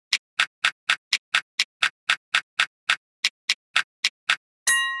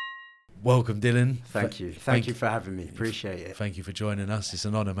Welcome, Dillon. Thank you. Thank you for having me. Appreciate it. Thank you for joining us. It's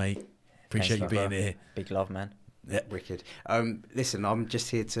an honour, mate. Appreciate you being here. Big love, man. Yeah. Wicked. Listen, I'm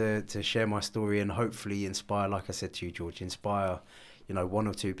just here to share my story and hopefully inspire, like I said to you, George, inspire, one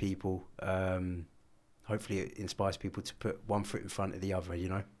or two people. Hopefully it inspires people to put one foot in front of the other,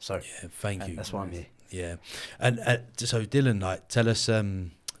 So yeah, thank you. That's why I'm here. Yeah. And so Dillon, tell us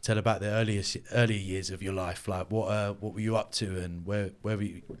about the earlier years of your life. Like what were you up to and where were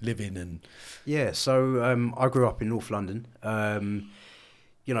you living and Yeah, so I grew up in North London.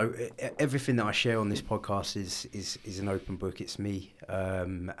 Everything that I share on this podcast is an open book. It's me.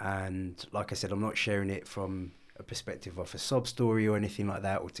 And like I said, I'm not sharing it from a perspective of a sob story or anything like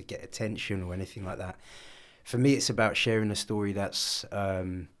that, or to get attention or anything like that. For me, it's about sharing a story that's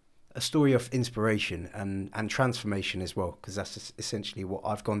a story of inspiration and transformation as well, because that's essentially what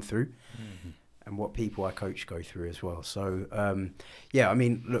I've gone through and what people I coach go through as well. So,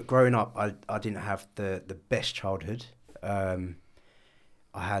 look, growing up, I didn't have the best childhood. I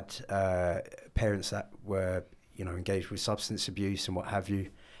had parents that were, engaged with substance abuse and what have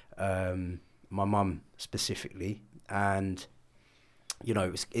you. My mum specifically, and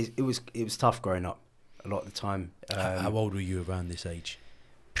it was tough growing up a lot of the time. how old were you around this age?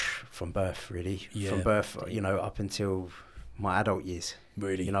 From birth, really. Yeah. From birth, up until my adult years.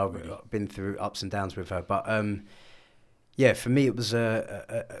 Really? Really? I've been through ups and downs with her, but for me it was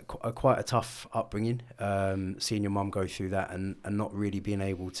a quite a tough upbringing. Seeing your mum go through that and not really being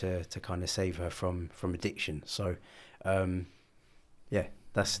able to kind of save her from addiction. So,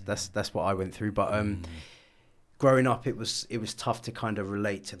 that's what I went through. But growing up, it was tough to kind of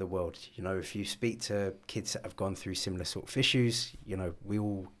relate to the world. If you speak to kids that have gone through similar sort of issues, we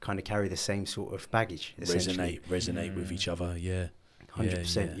all kind of carry the same sort of baggage. Resonate with each other. Yeah.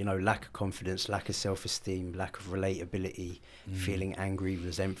 100%. Yeah. Lack of confidence, lack of self-esteem, lack of relatability, feeling angry,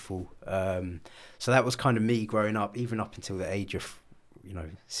 resentful. So that was kind of me growing up, even up until the age of,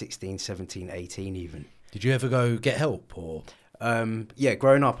 16, 17, 18 even. Did you ever go get help or?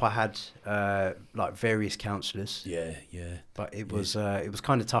 Growing up I had various counsellors. Yeah. But it was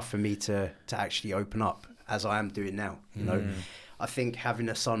kind of tough for me to actually open up as I am doing now. I think having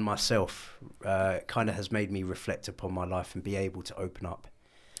a son myself kind of has made me reflect upon my life and be able to open up.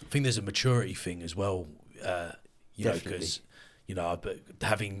 I think there's a maturity thing as well, Definitely. because,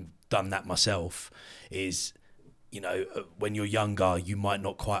 having done that myself is, when you're younger, you might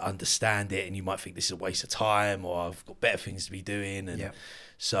not quite understand it and you might think this is a waste of time or I've got better things to be doing. And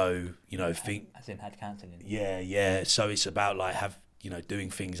so, think... As in had counselling. Yeah. So it's about doing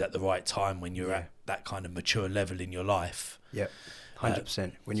things at the right time when you're at that kind of mature level in your life. Yeah.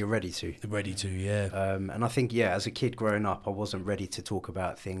 100%, when you're ready to. Yeah. And I think, as a kid growing up, I wasn't ready to talk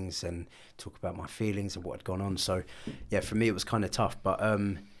about things and talk about my feelings and what had gone on. So, for me, it was kind of tough. But,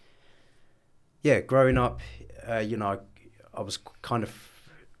 growing up, I was kind of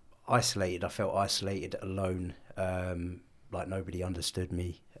isolated. I felt isolated, alone, like nobody understood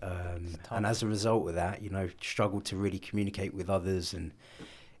me. And as a result of that, struggled to really communicate with others and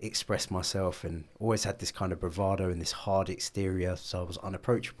express myself, and always had this kind of bravado and this hard exterior, so I was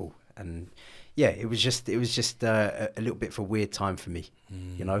unapproachable. And it was just a little bit of a weird time for me.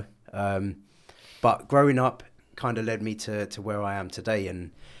 But growing up kind of led me to where I am today,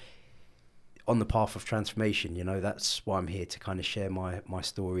 and on the path of transformation. That's why I'm here, to kind of share my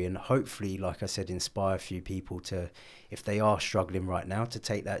story and hopefully, like I said, inspire a few people to, if they are struggling right now, to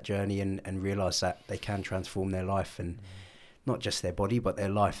take that journey and realise that they can transform their life, and not just their body, but their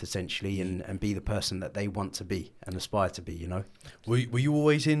life essentially, and be the person that they want to be and aspire to be, Were you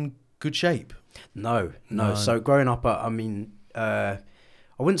always in good shape? No. So growing up, I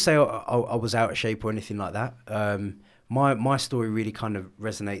wouldn't say I was out of shape or anything like that. My story really kind of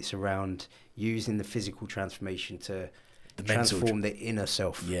resonates around using the physical transformation to transform the inner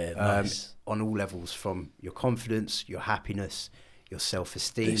self. Yeah, nice. On all levels, from your confidence, your happiness, your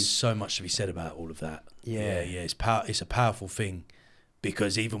self-esteem. There's so much to be said about all of that. Yeah. It's a powerful thing,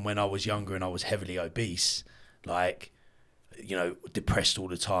 because even when I was younger and I was heavily obese, depressed all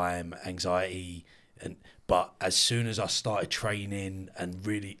the time, anxiety, but as soon as I started training and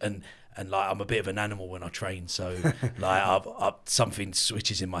really and I'm a bit of an animal when I train, so I've something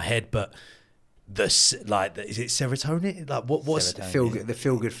switches in my head, but is it serotonin? What's serotonin, the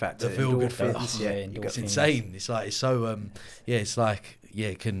feel good factor? The feel good factor. It's insane. It's so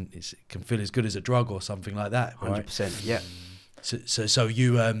it can feel as good as a drug or something like that. 100%. Yeah. So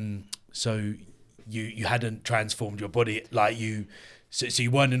you hadn't transformed your body so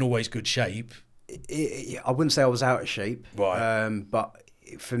you weren't in always good shape. I wouldn't say I was out of shape, right? But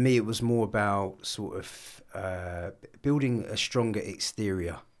for me, it was more about sort of building a stronger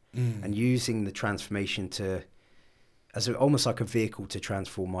exterior. and using the transformation almost like a vehicle to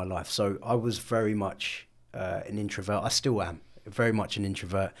transform my life. So I was very much an introvert. I still am very much an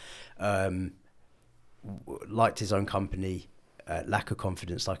introvert. Liked his own company, lack of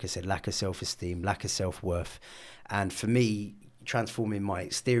confidence, like I said, lack of self-esteem, lack of self-worth. And for me, transforming my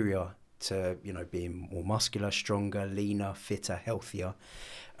exterior to, being more muscular, stronger, leaner, fitter, healthier,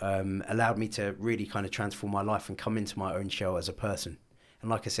 allowed me to really kind of transform my life and come into my own shell as a person. And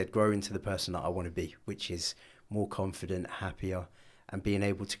like I said, grow into the person that I want to be, which is more confident, happier, and being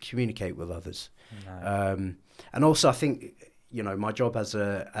able to communicate with others. Nice. And also, I think, my job as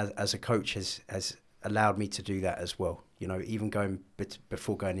a coach has allowed me to do that as well. Even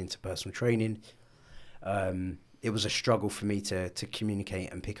before going into personal training, it was a struggle for me to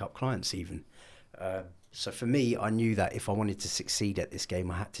communicate and pick up clients even. So for me, I knew that if I wanted to succeed at this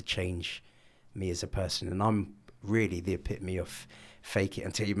game, I had to change me as a person. And I'm really the epitome of fake it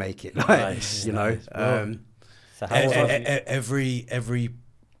until you make it. Nice, Nice. So how every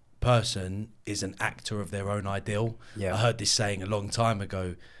person is an actor of their own ideal. Yeah. I heard this saying a long time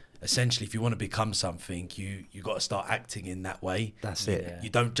ago. Essentially, if you want to become something, you got to start acting in that way. That's it. You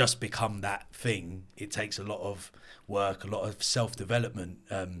don't just become that thing. It takes a lot of work, a lot of self-development.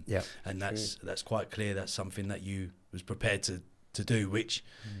 And that's quite clear. That's something that you was prepared to do, which,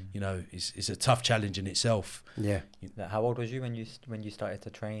 is a tough challenge in itself. Yeah. How old was you when you started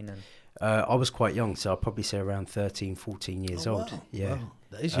to train? And I was quite young, so I'd probably say around 13, 14 years old. Wow. Yeah. Wow.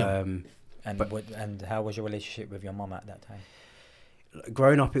 That is young. And how was your relationship with your mum at that time?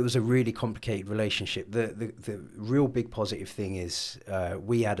 Growing up, it was a really complicated relationship. The real big positive thing is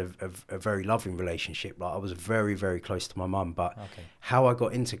we had a very loving relationship. Like, I was very, very close to my mum. But how I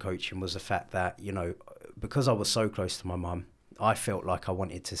got into coaching was the fact that, because I was so close to my mum, I felt like I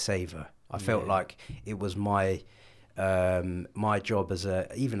wanted to save her. I felt like it was my job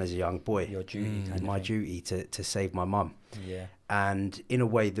even as a young boy, your duty, duty to save my mum. Yeah. And in a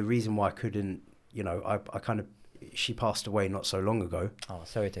way, the reason why I couldn't, she passed away not so long ago. Oh,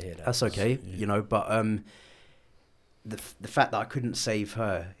 sorry to hear that. That's okay, but the fact that I couldn't save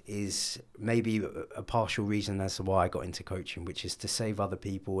her is maybe a partial reason as to why I got into coaching, which is to save other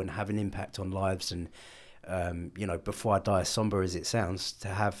people and have an impact on lives. And, before I die, as somber as it sounds, to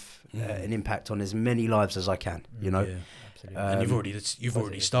have an impact on as many lives as I can, Yeah, absolutely. And you've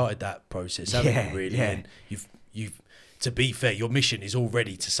already started that process, haven't you, really? Yeah. And you've to be fair, your mission is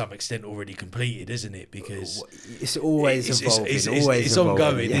already to some extent already completed, isn't it? Because it's always evolving. It's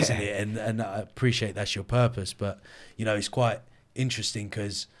ongoing, yeah. Isn't it? And I appreciate that's your purpose, but it's quite interesting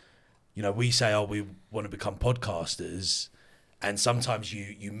because we say, we want to become podcasters, and sometimes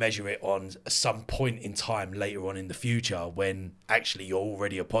you measure it on some point in time later on in the future when actually you're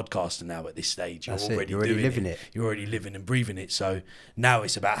already a podcaster now at this stage. You're already living it. You're already living and breathing it. So now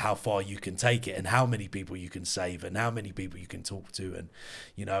it's about how far you can take it and how many people you can save and how many people you can talk to, and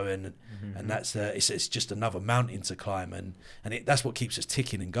and that's it's just another mountain to climb, and that's what keeps us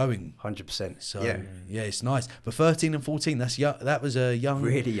ticking and going. 100%. So yeah, it's nice. But 13 and 14, that's young. That was a young,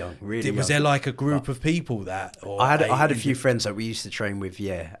 really young. Was there like a group of people that? Or I had a few friends that we used to train with,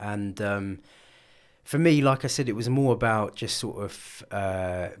 and for me, like I said, it was more about just sort of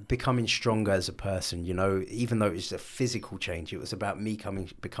becoming stronger as a person. Even though it was a physical change, it was about me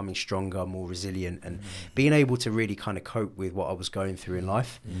becoming stronger, more resilient, and being able to really kind of cope with what I was going through in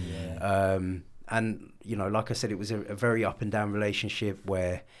life. And like I said, it was a very up and down relationship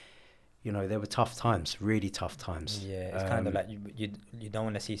where there were tough times, really tough times. Yeah, it's kind of like you don't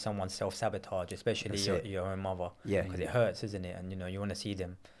want to see someone self-sabotage, especially your own mother. Yeah. Because it hurts, isn't it? And, you want to see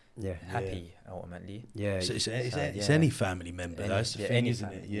them happy, ultimately. Yeah. So it's any family member, that's the thing,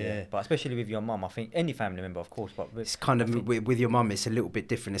 isn't it? Yeah. But especially with your mum, I think any family member, of course. But it's kind of, with your mum, it's a little bit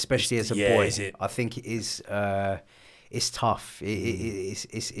different, especially as a boy. Is it? I think it is, it's tough.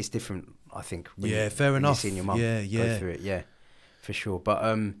 It's different, I think. Fair enough. Seeing your mum go through it, for sure. But,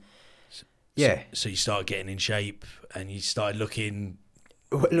 So you started getting in shape and you started looking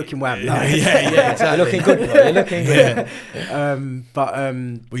wham. No. Exactly. You're looking good, bro. You're looking good.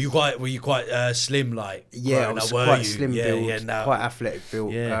 Were you quite slim, like? I was quite slim build, no. quite athletic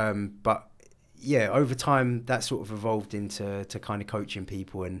build. Yeah. But over time that sort of evolved into kind of coaching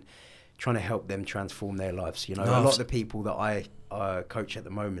people and trying to help them transform their lives. A lot of the people that I coach at the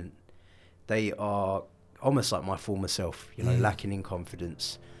moment, they are almost like my former self. Lacking in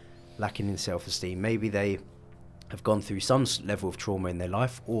confidence, lacking in self-esteem. Maybe they have gone through some level of trauma in their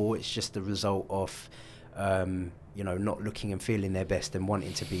life, or it's just the result of not looking and feeling their best and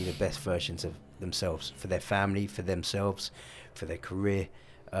wanting to be the best versions of themselves for their family, for themselves, for their career.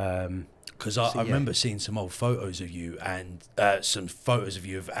 Because I remember seeing some old photos of you and some photos of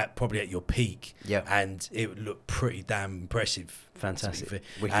you probably at your peak. Yeah. And it would look pretty damn impressive. Fantastic.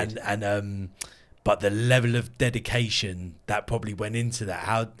 But the level of dedication that probably went into that,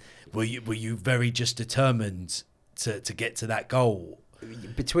 how were you very just determined to get to that goal?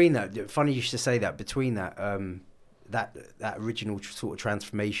 Between that, funny you should say that, between that, that original sort of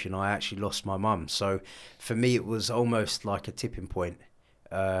transformation, I actually lost my mum. So for me, it was almost like a tipping point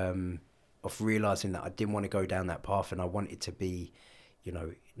of realising that I didn't want to go down that path, and I wanted to be, you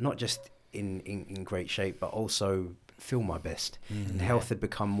know, not just in great shape, but also feel my best. And health had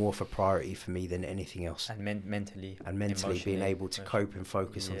become more of a priority for me than anything else. And mentally. And mentally being able to cope and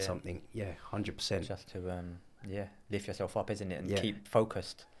focus on something. Yeah, 100%. Just to, lift yourself up, isn't it? And keep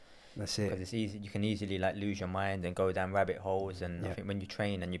focused. That's it. Because it's easy. You can easily like lose your mind and go down rabbit holes. And I think when you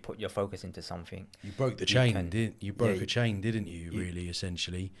train and you put your focus into something, you broke the chain, didn't you? Broke a chain, didn't you? Really,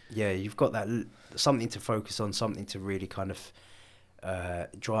 essentially. Yeah, you've got that something to focus on, something to really kind of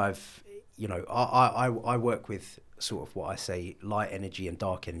drive. You know, I work with sort of what I say, light energy and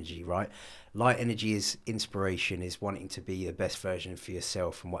dark energy, right? Light energy is inspiration, is wanting to be the best version for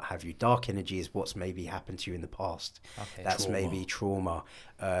yourself and what have you. Dark energy is what's maybe happened to you in the past. Okay. That's maybe trauma,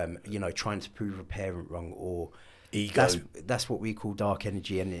 you know, trying to prove a parent wrong, or ego. That's what we call dark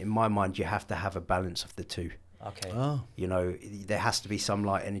energy. And in my mind, you have to have a balance of the two. Okay. Oh. You know, there has to be some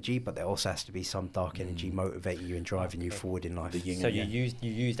light energy, but there also has to be some dark energy motivating you and driving you forward in life. So you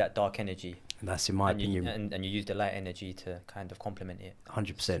use that dark energy. And that's in my opinion. And you use the light energy to kind of complement it.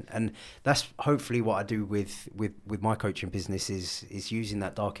 100%. And that's hopefully what I do with my coaching business is using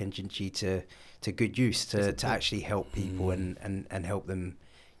that dark energy to good use, to actually help people and help them,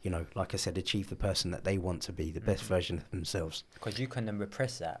 you know, like I said, achieve the person that they want to be, the best version of themselves. Because you can then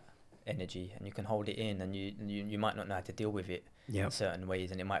repress that energy and you can hold it in, and you might not know how to deal with it in certain ways,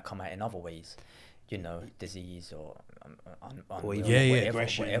 and it might come out in other ways. You know, disease or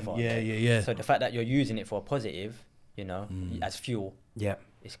aggression, whatever. So the fact that you're using it for a positive, you know, as fuel,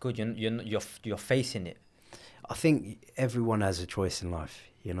 it's good. You're facing it. I think everyone has a choice in life.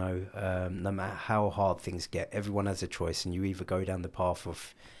 You know, no matter how hard things get, everyone has a choice, and you either go down the path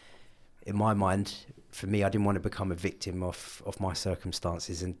of, in my mind, for me, I didn't want to become a victim of my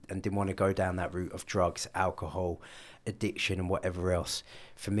circumstances, and didn't want to go down that route of drugs, alcohol, addiction and whatever else.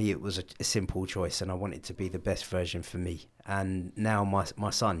 For me, it was a simple choice, and I wanted to be the best version for me. And now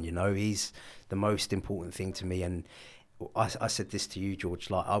my son, you know, he's the most important thing to me. And I said this to you, George,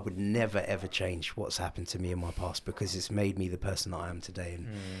 like I would never ever change what's happened to me in my past, because it's made me the person that I am today, and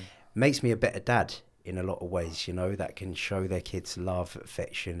makes me a better dad in a lot of ways, you know, that can show their kids love,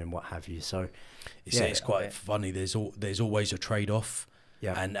 affection and what have you. So it's quite funny. There's always a trade-off.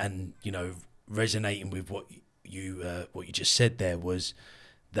 And you know, resonating with what you just said there was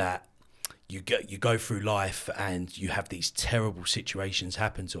that you go through life and you have these terrible situations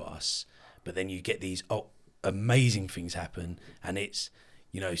happen to us, but then you get these amazing things happen, and it's,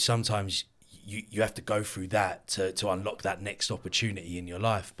 you know, sometimes you have to go through that to unlock that next opportunity in your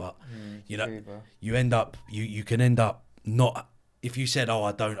life. But you know, you can end up not, if you said,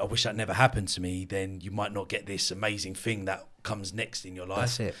 I wish that never happened to me, then you might not get this amazing thing that comes next in your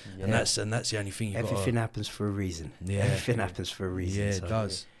life. That's it. And that's the only thing everything happens for a reason. Everything happens for a reason. It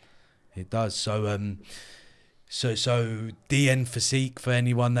does. It does. So DN Physique, for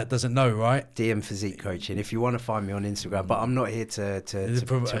anyone that doesn't know, right? DN Physique Coaching. If you want to find me on Instagram, but I'm not here to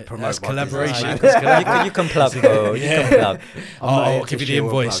promote. That's collaboration. You can plug, though. You can plug. I'll give you the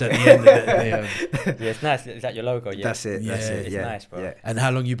invoice at the end of it. Yeah, it's nice. Is that your logo? Yeah. That's it. That's it. It's nice, bro. Yeah. And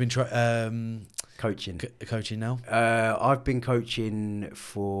how long you been coaching? Coaching now? I've been coaching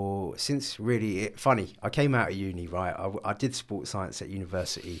since really. Funny. I came out of uni, right? I did sports science at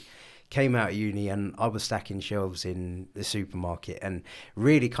university. Came out of uni and I was stacking shelves in the supermarket and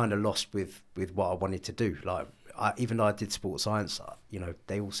really kind of lost with what I wanted to do. Like, even though I did sports science, you know,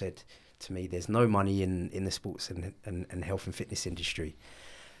 they all said to me, there's no money in the sports and health and fitness industry.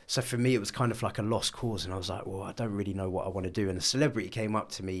 So for me, it was kind of like a lost cause. And I was like, well, I don't really know what I want to do. And a celebrity came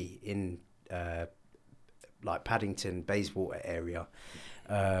up to me in like Paddington, Bayswater area.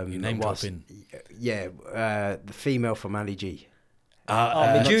 Name dropping. Yeah, the female from Ali G.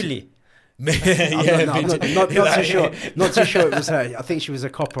 Julie. I'm not too sure. Not too sure it was her. I think she was a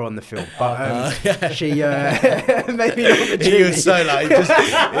copper on the film, but she maybe not. He was so like he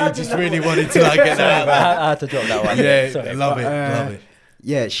just really wanted to like get that. I had to drop that one. Yeah, love it.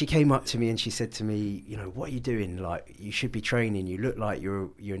 Yeah, she came up to me and she said to me, you know, what are you doing? Like, you should be training. You look like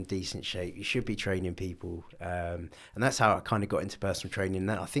you're in decent shape. You should be training people. And that's how I kind of got into personal training.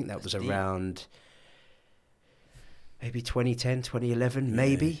 I think that was around maybe 2010, 2011,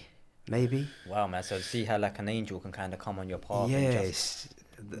 maybe. maybe. Wow, man. So see how like an angel can kind of come on your path. Yes.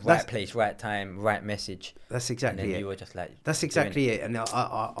 And just right place, right time, right message. That's exactly and then it. You were just like, that's exactly it. And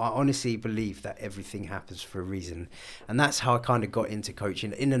I honestly believe that everything happens for a reason. And that's how I kind of got into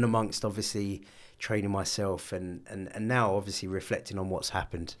coaching, in and amongst obviously training myself and now obviously reflecting on what's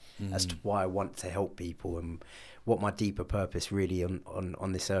happened as to why I want to help people and what my deeper purpose really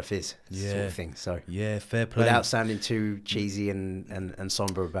on this earth is, sort of thing. So yeah, fair play. Without sounding too cheesy and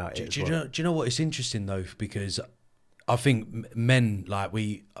somber about it. Do you know what? It's interesting though, because I think men, like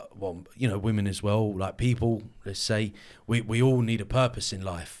women as well, like people, let's say, we all need a purpose in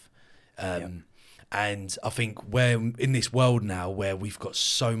life. And I think we're in this world now where we've got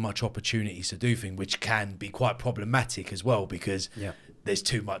so much opportunities to do things, which can be quite problematic as well, because there's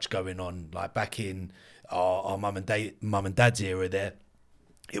too much going on. Like back in our mum and dad's era, there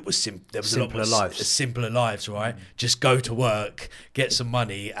was there was simpler lives. Simpler lives, right? Just go to work, get some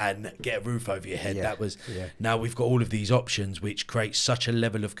money, and get a roof over your head. That was. Now we've got all of these options, which creates such a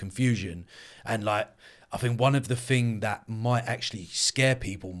level of confusion. And like, I think one of the things that might actually scare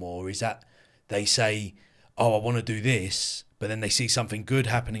people more is that they say, "Oh, I want to do this," but then they see something good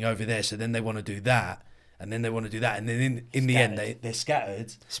happening over there, so then they want to do that. And then they want to do that, and then in the end, they're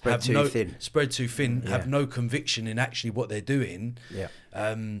scattered, spread too thin, have no conviction in actually what they're doing.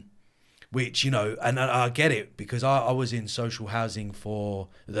 Which, you know, and I get it, because I was in social housing or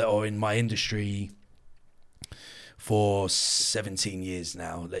in my industry for 17 years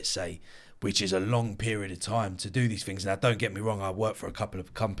now, let's say, which is a long period of time to do these things. Now, don't get me wrong, I worked for a couple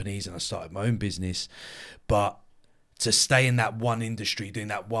of companies and I started my own business, but to stay in that one industry, doing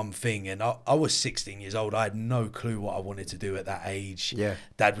that one thing. And I was 16 years old. I had no clue what I wanted to do at that age.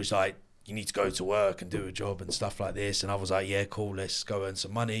 Dad was like, you need to go to work and do a job and stuff like this. And I was like, yeah, cool, let's go earn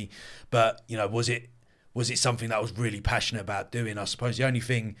some money. But, you know, was it something that I was really passionate about doing? I suppose the only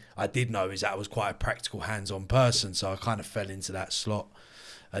thing I did know is that I was quite a practical, hands-on person. So I kind of fell into that slot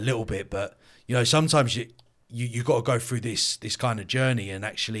a little bit. But, you know, sometimes you got to go through this kind of journey and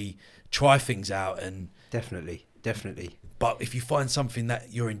actually try things out. And Definitely. But if you find something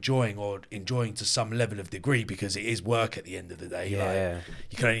that you're enjoying to some level of degree, because it is work at the end of the day, like,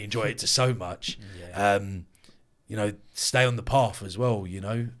 you can only enjoy it to so much. You know, stay on the path as well. You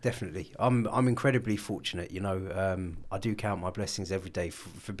know, definitely. I'm incredibly fortunate. You know, I do count my blessings every day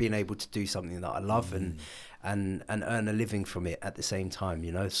for being able to do something that I love and earn a living from it at the same time.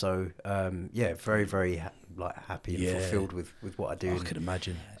 You know, so very very happy and fulfilled with what I do. I could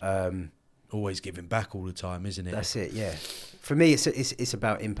imagine. Always giving back all the time, isn't it? That's it. Yeah. For me, it's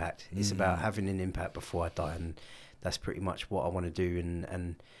about impact. It's about having an impact before I die, and that's pretty much what I want to do.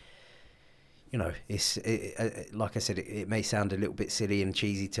 And you know, like I said, it may sound a little bit silly and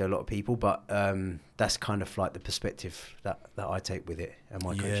cheesy to a lot of people, but that's kind of like the perspective that I take with it and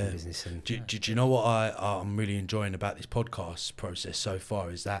my coaching business. And do you know what I'm really enjoying about this podcast process so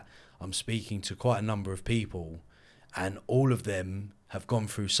far is that I'm speaking to quite a number of people, and all of them have gone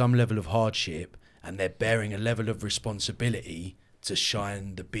through some level of hardship, and they're bearing a level of responsibility to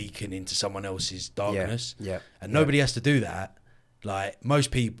shine the beacon into someone else's darkness. And nobody has to do that. Like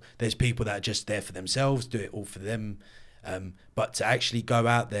most people, there's people that are just there for themselves, do it all for them. But to actually go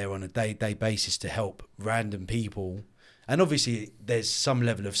out there on a day-to-day basis to help random people, and obviously there's some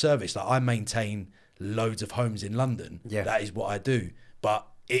level of service. Like I maintain loads of homes in London. That is what I do. But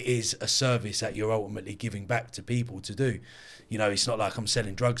it is a service that you're ultimately giving back to people to do. You know, it's not like I'm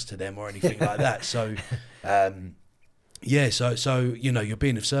selling drugs to them or anything like that. So, so you know, you're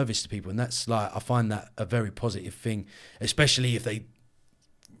being of service to people, and that's like, I find that a very positive thing, especially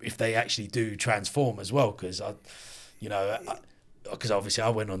if they actually do transform as well. Because obviously I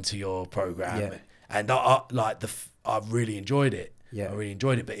went onto your program, and I really enjoyed it. I really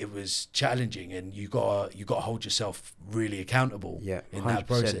enjoyed it, but it was challenging, and you got to hold yourself really accountable in that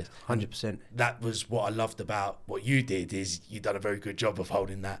process. 100%. That was what I loved about what you did, is you done a very good job of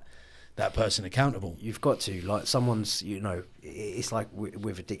holding that person accountable. You've got to, like, someone's, you know, it's like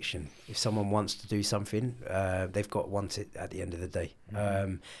with addiction. If someone wants to do something, they've got to want it at the end of the day.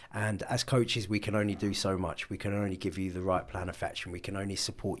 And as coaches, we can only do so much. We can only give you the right plan of action. We can only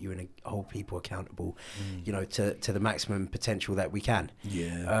support you and hold people accountable, you know, to the maximum potential that we can.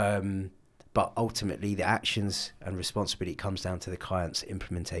 But ultimately, the actions and responsibility comes down to the client's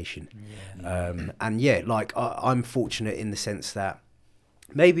implementation. I'm fortunate in the sense that,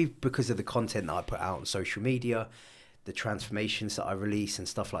 maybe because of the content that I put out on social media, the transformations that I release and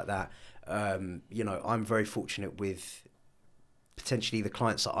stuff like that, you know, I'm very fortunate with potentially the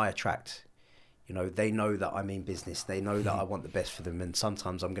clients that I attract. You know, they know that I mean business. They know that I want the best for them. And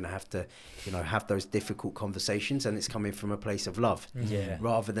sometimes I'm going to have to, you know, have those difficult conversations, and it's coming from a place of love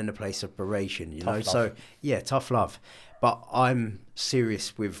rather than a place of beration, you know. Love. So, yeah, tough love. But I'm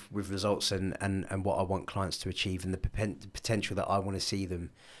serious with results and what I want clients to achieve and the potential that I want to see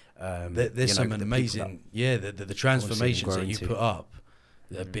them. There's some amazing, the transformations that you put up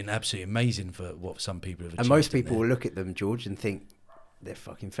have been absolutely amazing for what some people have achieved. And most people will look at them, George, and think, they're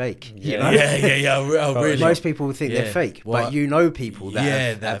fucking fake. Yeah, you know? Really. Most people will think they're fake, but you know people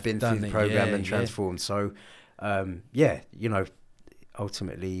that have been through the program and transformed. So, you know,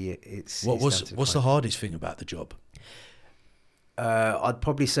 ultimately, it's what's the hardest thing about the job? I'd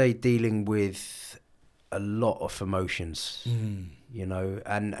probably say dealing with a lot of emotions, you know,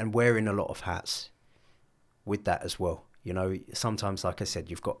 and wearing a lot of hats with that as well. You know, sometimes, like I said,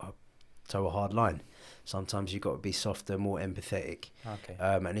 you've got to toe a hard line. Sometimes you've got to be softer, more empathetic. Okay.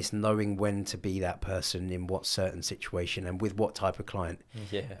 And it's knowing when to be that person in what certain situation and with what type of client.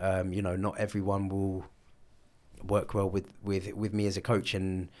 Yeah. You know, not everyone will work well with me as a coach.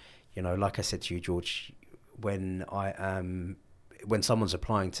 And, you know, like I said to you, George, when someone's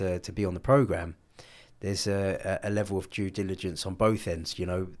applying to be on the program, there's a level of due diligence on both ends, you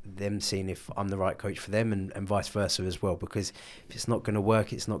know, them seeing if I'm the right coach for them and vice versa as well. Because if it's not going to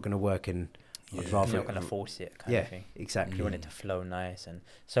work, it's not going to work. And I'd rather... You're not going to force it kind of thing. Exactly. You want it to flow nice. And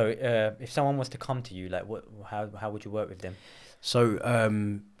so if someone was to come to you, like how would you work with them? So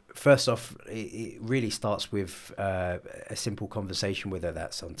first off, it really starts with a simple conversation, whether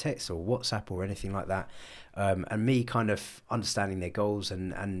that's on text or WhatsApp or anything like that. And me kind of understanding their goals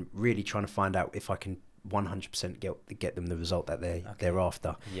and really trying to find out if I can 100% get them the result that they're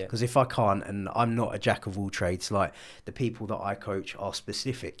after. Because if I can't, and I'm not a jack of all trades, like the people that I coach are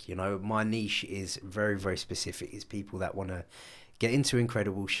specific, you know, my niche is very, very specific. It's people that want to get into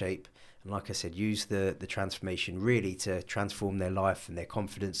incredible shape. And like I said, use the transformation really to transform their life and their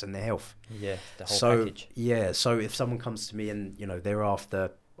confidence and their health. Yeah, the whole package. Yeah, so if someone comes to me and, you know, they're after,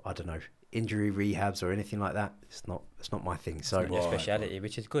 I don't know, injury rehabs or anything like that, it's not my thing. So your speciality,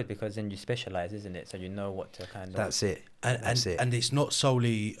 which is good because then you specialize, isn't it? So you know what to kind of... That's it. And it's not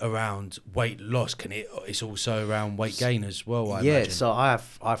solely around weight loss, it's also around weight gain as well, I imagine. imagine. So I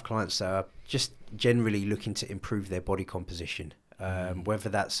have clients that are just generally looking to improve their body composition. Whether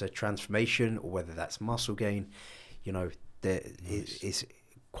that's a transformation or whether that's muscle gain, you know, it's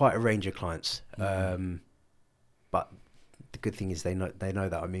quite a range of clients. But the good thing is they know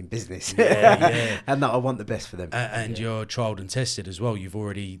that I mean business, and that I want the best for them. And you're trialed and tested as well. You've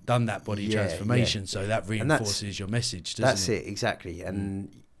already done that body transformation, so that reinforces your message, doesn't it? That's it, exactly.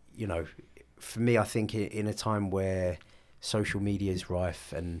 And you know, for me, I think in a time where social media is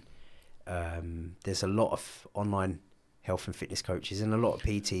rife and there's a lot of online health and fitness coaches and a lot of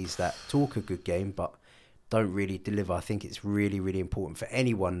PTs that talk a good game but don't really deliver. I think it's really, really important for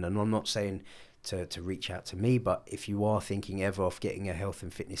anyone, and I'm not saying to reach out to me, but if you are thinking ever of getting a health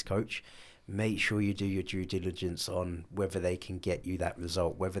and fitness coach, make sure you do your due diligence on whether they can get you that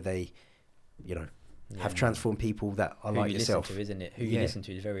result, whether they, you know, have transformed people that are like yourself. Who you listen to, isn't it? Who you listen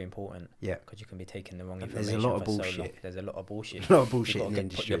to is very important. Yeah. Because you can be taking the wrong information. There's a lot of bullshit. There's a lot of bullshit. A lot of bullshit in the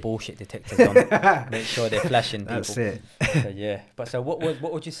industry. Put your bullshit detectors on. Make sure they're flashing people. That's it. So, yeah. But so what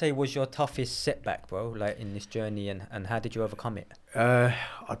would you say was your toughest setback, bro? Like in this journey, and how did you overcome it?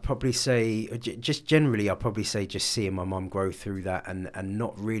 I'd probably say just generally, I'd probably say just seeing my mum grow through that and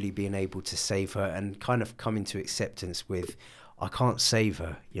not really being able to save her and kind of coming to acceptance with, I can't save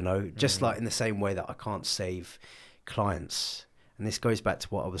her, you know, just like in the same way that I can't save clients. And this goes back to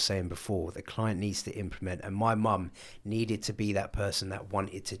what I was saying before. The client needs to implement, and my mum needed to be that person that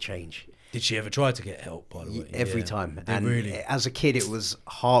wanted to change. Did she ever try to get help, by the way? Every time. And really? As a kid, it was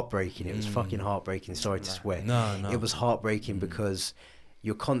heartbreaking. It was fucking heartbreaking. Sorry to swear. No. It was heartbreaking because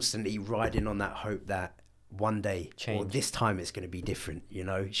you're constantly riding on that hope that one day or this time it's going to be different. You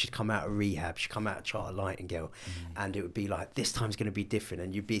know, she'd come out of rehab, she'd come out of Charter Nightingale, and it would be like, this time's going to be different,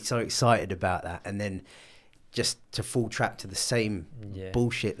 and you'd be so excited about that, and then just to fall trap to the same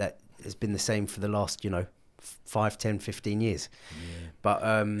bullshit that has been the same for the last, you know, 5, 10, 15 years. But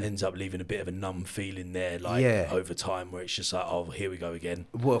ends up leaving a bit of a numb feeling there, like over time, where it's just like, oh, here we go again.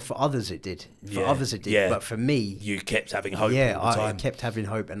 Well, for others it did. But for me, you kept having hope. I kept having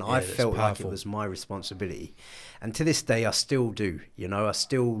hope, and I felt like it was my responsibility. And to this day, I still do. You know, I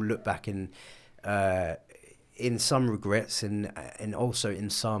still look back and in some regrets and also in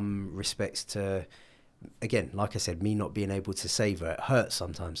some respects to, again, like I said, me not being able to save her. It hurts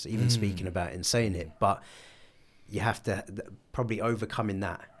sometimes, even speaking about it and saying it. But you have to probably overcoming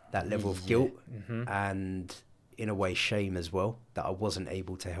that level of guilt and in a way, shame as well that I wasn't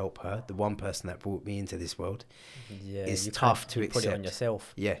able to help her, the one person that brought me into this world. It's tough to accept. Put it on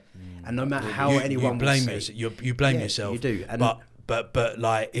yourself. Yeah. And no matter how anyone will say... You blame yourself. You do. And but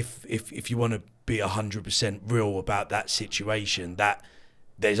like, if you want to be 100% real about that situation, that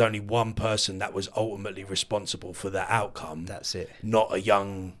there's only one person that was ultimately responsible for the outcome. That's it. Not a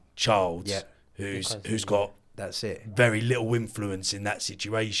young child who's got... That's it. Very little influence in that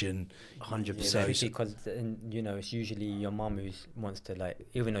situation. 100%. Especially because, you know, it's usually your mum who wants to, like,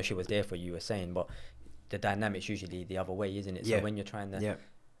 even though she was there for you, were saying, but the dynamic's usually the other way, isn't it? So when you're trying to,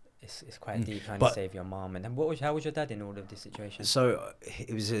 it's quite deep, trying to save your mum. And how was your dad in all of this situation? So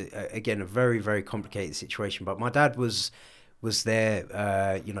it was again a very, very complicated situation. But my dad was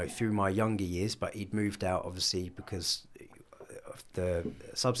there, you know, through my younger years. But he'd moved out obviously because of the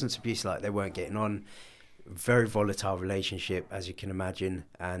substance abuse. Like, they weren't getting on. Very volatile relationship, as you can imagine,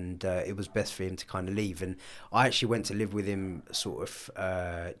 and it was best for him to kind of leave. And I actually went to live with him sort of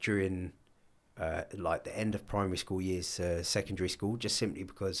during like the end of primary school years, secondary school, just simply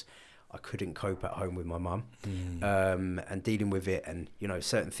because I couldn't cope at home with my mum, and dealing with it, and, you know,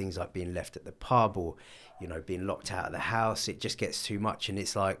 certain things like being left at the pub, or, you know, being locked out of the house. It just gets too much, and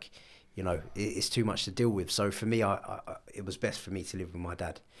it's like, you know, it's too much to deal with. So for me, it was best for me to live with my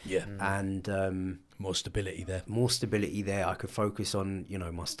dad. Yeah. And more stability there. I could focus on, you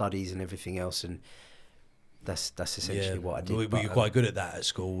know, my studies and everything else, and that's essentially what I did. Were you quite good at that at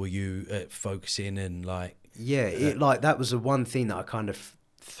school? Were you focusing and like... Yeah, like that was the one thing that I kind of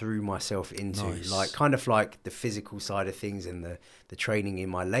threw myself into. Nice. Like, kind of like the physical side of things and the training in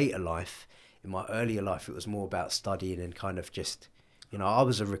my later life. In my earlier life, it was more about studying and kind of just... You know, I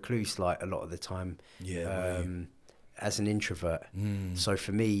was a recluse, like, a lot of the time, as an introvert. So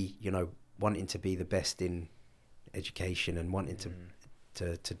for me, you know, wanting to be the best in education and wanting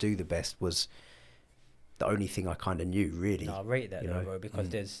to do the best was the only thing I kind of knew, really. No, I rate that, though, bro, because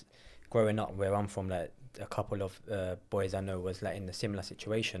there's, growing up where I'm from, like, a couple of boys I know was, like, in a similar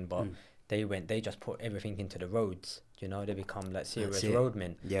situation, but they just put everything into the roads, you know, they become, like, serious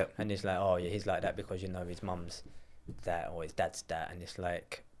roadmen. Yep. And it's like, oh, yeah, he's like that because, you know, his mum's that or his dad's that, and it's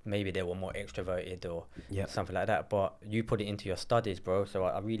like maybe they were more extroverted or something like that, but you put it into your studies, bro. So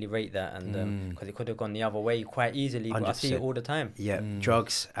I really rate that, and because it could have gone the other way quite easily. But I see it all the time.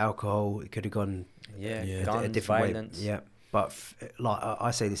 Drugs, alcohol, it could have gone guns, a different violence. way. But like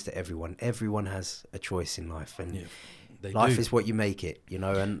I say this to everyone has a choice in life, and life is what you make it, you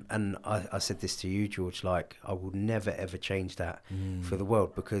know. And I said this to you, George, like, I will never ever change that for the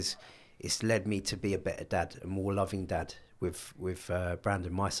world, because it's led me to be a better dad, a more loving dad with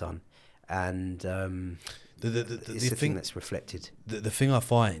Brandon, my son, and it's the thing that's reflected. The thing I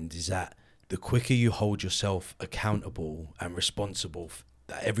find is that the quicker you hold yourself accountable and responsible,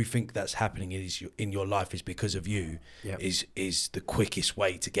 that everything that's happening in your life is because of you, is the quickest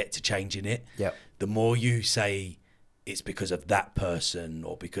way to get to changing it. The more you say it's because of that person,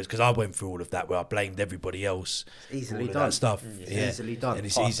 or because I went through all of that where I blamed everybody else. Easily all done. That stuff. Easily done. And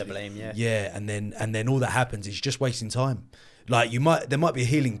it's easy to blame. And then all that happens is just wasting time. Like, there might be a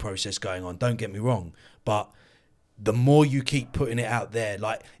healing process going on. Don't get me wrong, but the more you keep putting it out there,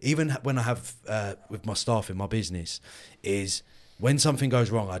 like, even when I have with my staff in my business, is when something goes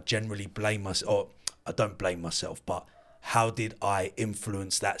wrong, I generally blame myself. Or I don't blame myself, but how did I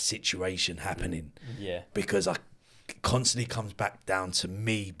influence that situation happening? Because constantly comes back down to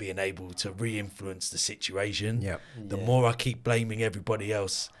me being able to re-influence the situation. The more I keep blaming everybody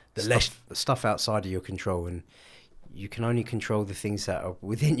else, the less stuff outside of your control, and you can only control the things that are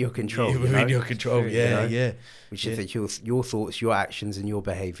within your control. Within your control, which is your thoughts, your actions, and your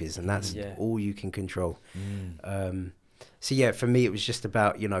behaviours, and that's all you can control. So for me, it was just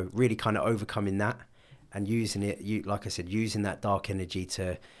about, you know, really kind of overcoming that and using it. Like I said, using that dark energy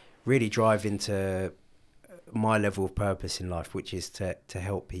to really drive into my level of purpose in life, which is to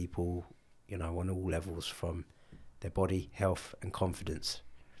help people, you know, on all levels, from their body, health, and confidence.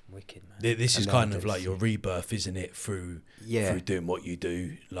 Wicked, man. This is kind of like your rebirth, isn't it? Through doing what you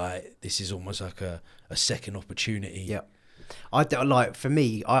do. Like, this is almost like a second opportunity. For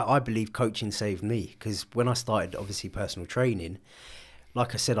me, I believe coaching saved me, because when I started, obviously, personal training,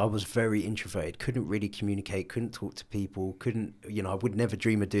 like I said, I was very introverted, couldn't really communicate, couldn't talk to people, I would never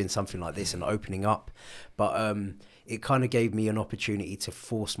dream of doing something like this and opening up. But it kind of gave me an opportunity to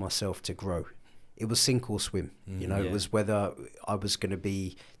force myself to grow. It was sink or swim, it was whether I was going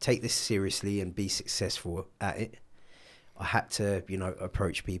to take this seriously and be successful at it. I had to,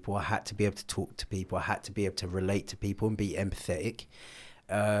 approach people. I had to be able to talk to people. I had to be able to relate to people and be empathetic.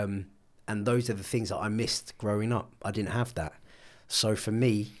 And those are the things that I missed growing up. I didn't have that. So for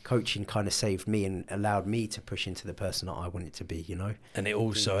me, coaching kind of saved me and allowed me to push into the person that I wanted to be, you know. And it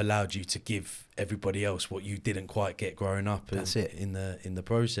also allowed you to give everybody else what you didn't quite get growing up. That's it. In the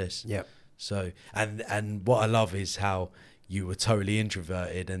process. Yeah. So and what I love is how you were totally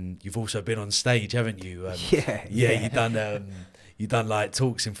introverted, and you've also been on stage, haven't you? Yeah. You done like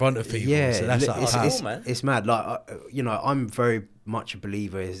talks in front of people. Yeah, So that's it's mad. Like you know, I'm very much a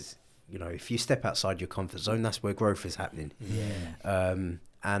believer is, you know, if you step outside your comfort zone, that's where growth is happening. Yeah.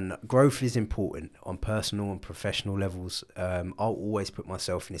 And growth is important on personal and professional levels. I'll always put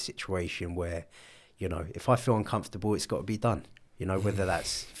myself in a situation where, you know, if I feel uncomfortable, it's got to be done. You know, whether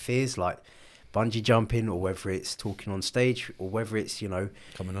that's fears like bungee jumping, or whether it's talking on stage, or whether it's, you know,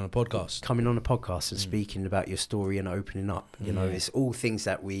 coming on a podcast and speaking about your story and opening up. You know, it's all things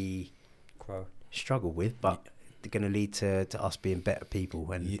that we struggle with, but they're going to lead to us being better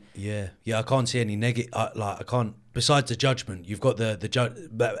people. And I can't see any negative. I can't. Besides the judgment, you've got the judge.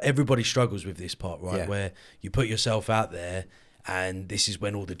 But everybody struggles with this part, right? Yeah. Where you put yourself out there, and this is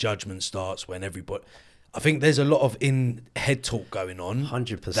when all the judgment starts. When everybody, I think there's a lot of in head talk going on.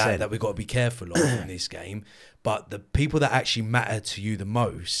 100%. That we've got to be careful of in this game. But the people that actually matter to you the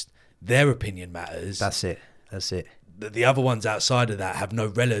most, their opinion matters. That's it. The other ones outside of that have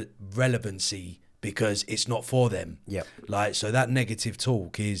no relevancy, because it's not for them. Yep. Like, so that negative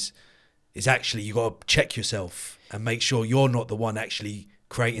talk is actually, you got to check yourself and make sure you're not the one actually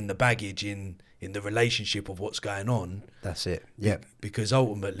creating the baggage in the relationship of what's going on. That's it. Yep. Because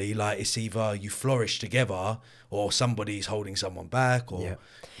ultimately, like, it's either you flourish together or somebody's holding someone back, or,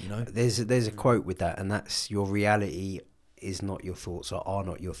 you know. There's a quote with that, and that's, your reality is not your thoughts, or are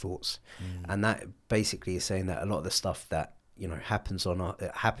not your thoughts. And that basically is saying that a lot of the stuff that, you know, happens on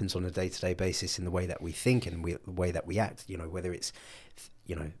a day-to-day basis in the way that we think and the way that we act, you know, whether it's,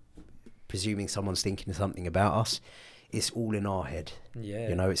 you know, presuming someone's thinking something about us, it's all in our head. Yeah.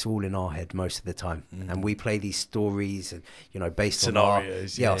 You know, it's all in our head most of the time. And we play these stories and, you know, based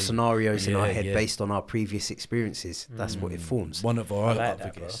scenarios, on our scenarios in our head, yeah. based on our previous experiences. That's what it forms. One of our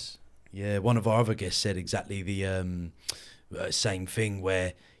other guests said exactly the same thing,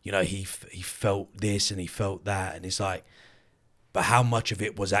 where, you know, he felt this and he felt that, and it's like, but how much of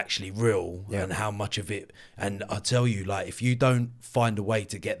it was actually real, and how much of it, and I tell you, like, if you don't find a way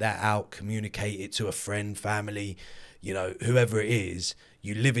to get that out, communicate it to a friend, family, you know, whoever it is,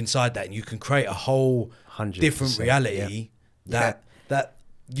 you live inside that, and you can create a whole 100%, different reality that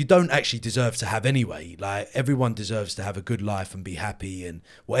you don't actually deserve to have anyway. Like, everyone deserves to have a good life and be happy, and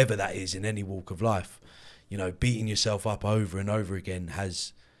whatever that is in any walk of life. You know, beating yourself up over and over again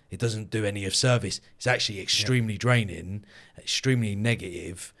it doesn't do any of service. It's actually extremely draining, extremely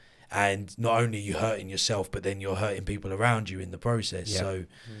negative, and not only are you hurting yourself, but then you're hurting people around you in the process. So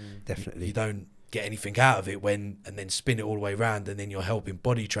definitely, you don't get anything out of it and then spin it all the way around, and then you're helping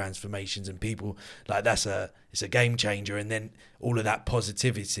body transformations and people. Like, it's a game changer, and then all of that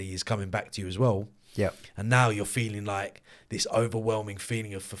positivity is coming back to you as well. Yeah. And now you're feeling like this overwhelming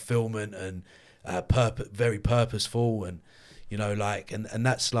feeling of fulfillment and very purposeful, and, you know, like, and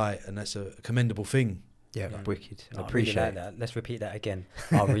that's a commendable thing. Yeah, wicked. No, I appreciate really like that. Let's repeat that again.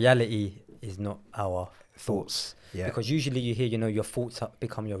 Our reality is not our thoughts. Yeah. Because usually you hear, you know, your thoughts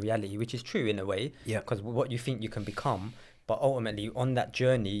become your reality, which is true in a way. Yeah. Because what you think you can become, but ultimately on that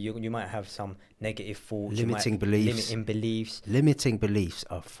journey, you might have some negative thoughts. Limiting beliefs. Limiting beliefs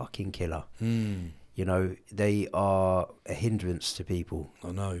are fucking killer. You know, they are a hindrance to people.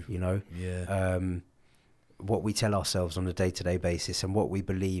 I know. You know? Yeah. What we tell ourselves on a day-to-day basis and what we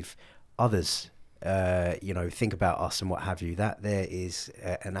believe others, you know, think about us and what have you, that there is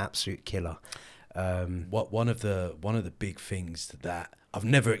an absolute killer. One of the big things that I've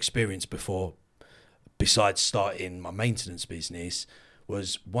never experienced before, besides starting my maintenance business,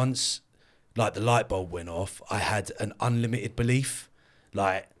 was once, like, the light bulb went off, I had an unlimited belief.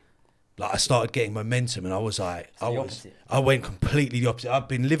 Like I started getting momentum, and I was like, I went completely the opposite. I've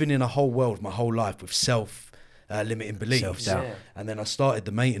been living in a whole world my whole life with limiting beliefs. Self-doubt. Yeah. And then I started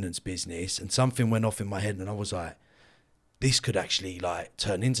the maintenance business, and something went off in my head, and I was like, this could actually, like,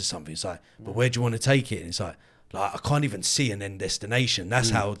 turn into something. It's like, but where do you want to take it? And it's like I can't even see an end destination.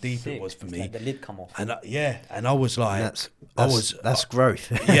 That's how deep it was for me. Like the lid come off. And and I was like, that's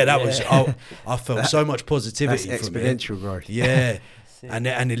growth. Yeah, I felt so much positivity. That's from exponential it. growth. Yeah. And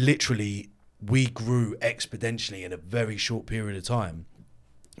it literally, we grew exponentially in a very short period of time.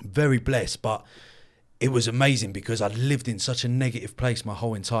 Very blessed, but it was amazing because I'd lived in such a negative place my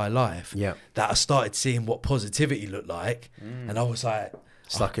whole entire life that I started seeing what positivity looked like, and I was like,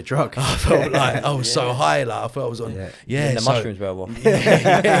 It's like a drug. I felt like I was so high, like I felt I was on. And the mushrooms were well. And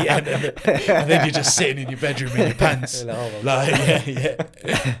then you're just sitting in your bedroom in your pants, But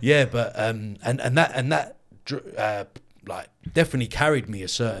that like definitely carried me a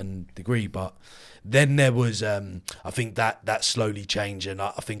certain degree, but then there was I think that slowly changed, and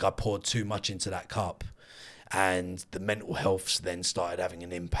I think I poured too much into that cup, and the mental health then started having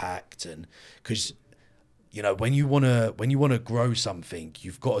an impact. And because when you want to grow something,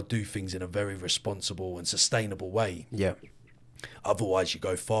 you've got to do things in a very responsible and sustainable way. Otherwise you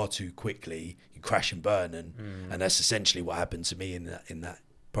go far too quickly, you crash and burn, and that's essentially what happened to me in that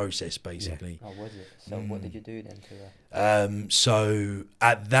process, basically. Oh, was it? So what did you do then to so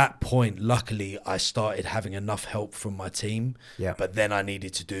at that point, luckily I started having enough help from my team, but then I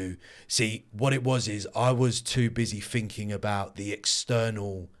needed to see what it was is I was too busy thinking about the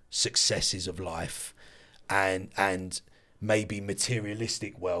external successes of life and maybe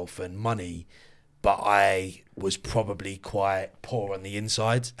materialistic wealth and money, but I was probably quite poor on the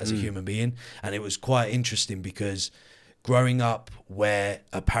inside as a human being. And it was quite interesting because growing up where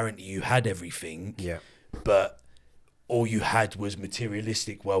apparently you had everything, but all you had was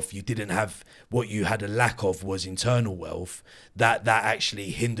materialistic wealth, you didn't have, what you had a lack of was internal wealth, that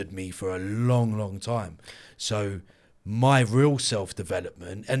actually hindered me for a long time. So my real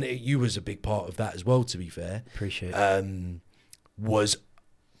self-development, and you was a big part of that as well, to be fair, appreciate it, was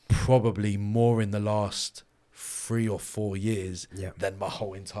probably more in the last 3 or 4 years than my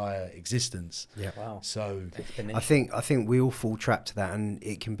whole entire existence. Wow. So I think we all fall trapped to that, and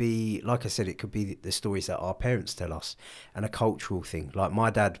it can be, like I said, it could be the stories that our parents tell us, and a cultural thing. Like my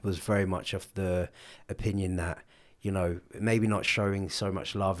dad was very much of the opinion that, maybe not showing so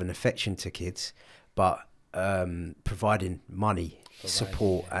much love and affection to kids, but providing money,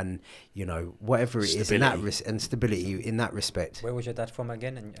 support, and whatever it is in that and stability in that respect. Where was your dad from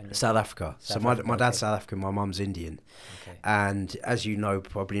again? And South Africa. So my dad's South African, my mum's Indian. And as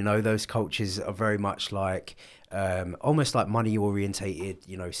probably know, those cultures are very much like almost like money orientated,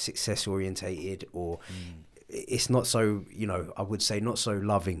 success orientated, or it's not so, I would say not so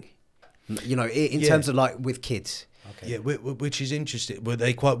loving, in terms of like with kids. Yeah, which is interesting. Were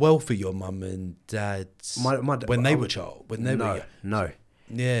they quite well for your mum and dad when they were child? When they were no.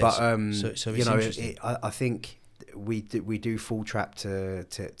 Yeah, but so it's I think we do fall trap to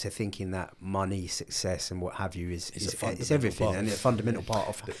thinking that money, success, and what have you is everything, and it's a fundamental part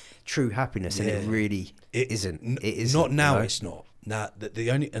of true happiness, and it really isn't. It isn't. Not now. It's not now. The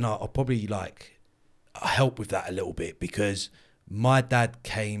only, and I'll probably help with that a little bit, because my dad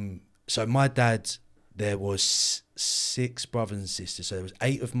came. So my dad, there was 6 brothers and sisters. So there was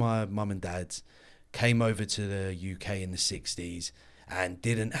 8 of my mum and dad's came over to the UK in the 60s and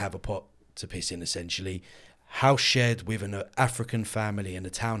didn't have a pot to piss in, essentially. House shared with an African family in a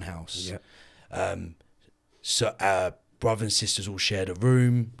townhouse. So brothers and sisters all shared a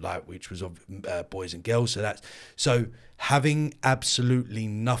room, which was of boys and girls. So having absolutely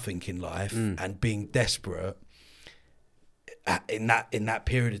nothing in life and being desperate in that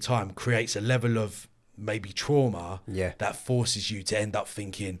period of time creates a level of maybe trauma that forces you to end up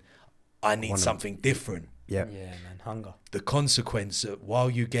thinking, I need something different. Yeah, man, hunger. The consequence while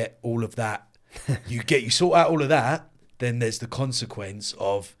you get all of that, you sort out all of that, then there's the consequence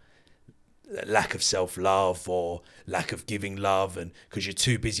of lack of self-love or lack of giving love, and because you're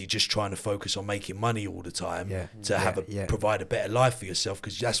too busy just trying to focus on making money all the time to provide a better life for yourself,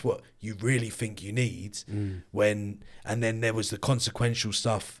 because that's what you really think you need. And then there was the consequential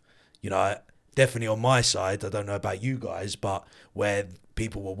stuff, definitely on my side, I don't know about you guys, but where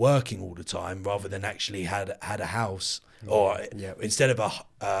people were working all the time rather than actually had a house, or instead of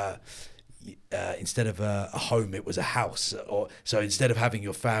a home, it was a house. Or so instead of having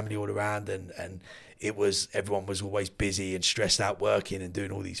your family all around, and it was, everyone was always busy and stressed out working and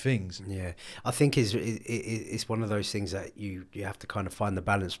doing all these things. I think it's one of those things that you have to kind of find the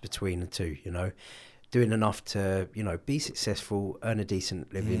balance between the two, doing enough to, be successful, earn a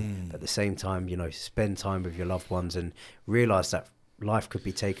decent living, but at the same time, spend time with your loved ones and realize that life could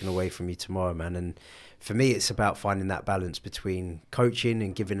be taken away from you tomorrow, man. And for me, it's about finding that balance between coaching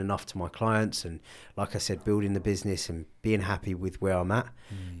and giving enough to my clients, and like I said, building the business and being happy with where I'm at,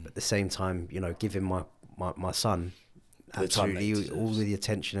 but at the same time, giving my son absolutely all the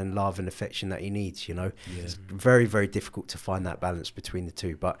attention and love and affection that he needs. It's very, very difficult to find that balance between the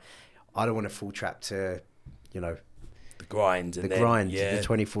two, but I don't want to fall trap to, the grind, the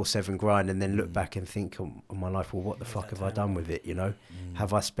 24/7 grind, and then look back and think on my life, well, what the fuck have I done with it?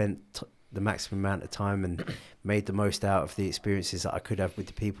 Have I spent the maximum amount of time and made the most out of the experiences that I could have with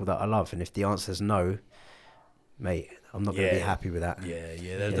the people that I love? And if the answer is no, mate, I'm not going to be happy with that.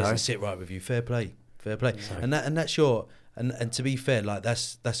 Yeah, that doesn't sit right with you. Fair play. And that's your, and to be fair, like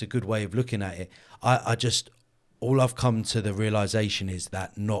that's a good way of looking at it. I just, all I've come to the realization is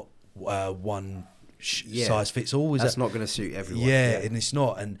that not one size fits all. That's not going to suit everyone. Yeah, and it's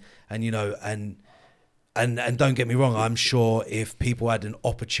not, and you know, and don't get me wrong, I'm sure if people had an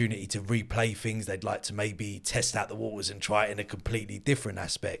opportunity to replay things, they'd like to maybe test out the waters and try it in a completely different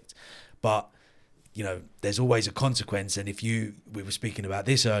aspect. But, you know, there's always a consequence. And if we were speaking about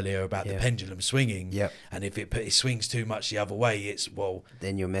this earlier, about the pendulum swinging, and if it swings too much the other way,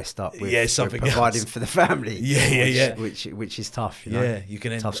 then you're messed up with something providing else for the family. Yeah. Which is tough, you know? Yeah, you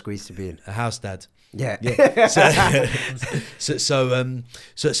can tough squeeze to be in. A house dad. Yeah.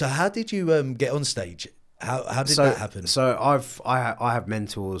 So how did you get on stage? How did that happen? So I have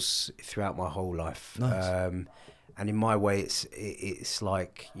mentors throughout my whole life. Nice. And in my way, it's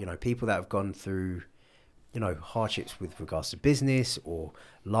like, you know, people that have gone through, you know, hardships with regards to business or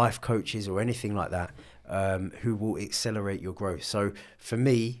life coaches or anything like that, who will accelerate your growth. So for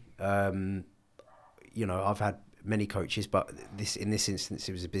me, you know, I've had many coaches, but in this instance,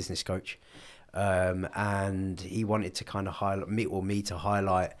 it was a business coach. And he wanted to kind of highlight me to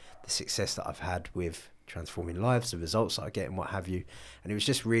highlight the success that I've had with transforming lives, the results that I get and what have you. And it was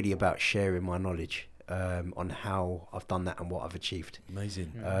just really about sharing my knowledge on how I've done that and what I've achieved.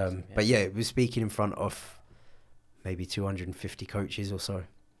 Amazing. But yeah, it was speaking in front of maybe 250 coaches or so.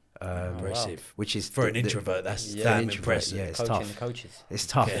 Impressive. Wow. Which is for an introvert, that's damn impressive. Yeah, it's Coaching tough. The coaches. It's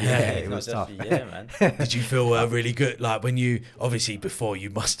tough. Yeah, it was tough. Yeah, man. Did you feel really good? Like when you, obviously before you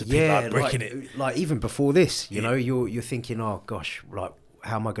must have been like breaking it. Like even before this, you know, you're thinking, oh gosh, like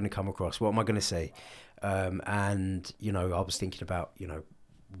how am I going to come across? What am I going to say? And you know, I was thinking about, you know,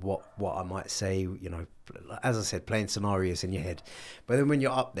 what I might say, you know, as I said, playing scenarios in your head. But then when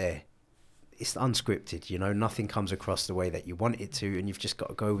you're up there, it's unscripted, you know, nothing comes across the way that you want it to, and you've just got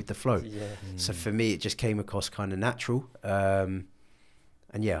to go with the flow. Yeah. So for me, it just came across kind of natural. And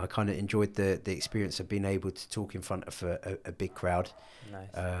yeah, I kind of enjoyed the experience of being able to talk in front of a big crowd.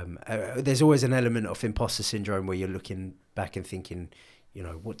 Nice. There's always an element of imposter syndrome where you're looking back and thinking, you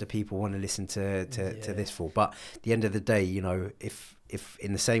know, what do people want to listen to this for? But at the end of the day, you know, if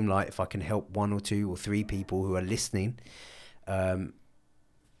in the same light, if I can help 1 or 2 or 3 people who are listening,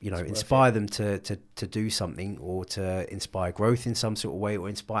 you know, inspire them to do something, or to inspire growth in some sort of way, or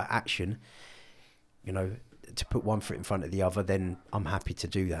inspire action, you know, to put one foot in front of the other, then I'm happy to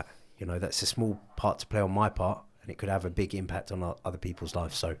do that. You know, that's a small part to play on my part, and it could have a big impact on other people's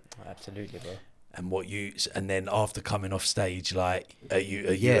lives. So absolutely, bro. And then after coming off stage, like, are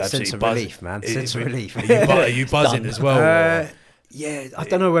you sense of buzzing? Relief, man. Sense of relief. Are you buzzing as well? Yeah, I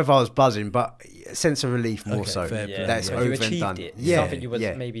don't know whether I was buzzing, but a sense of relief more so. That's over and done. Yeah, something you was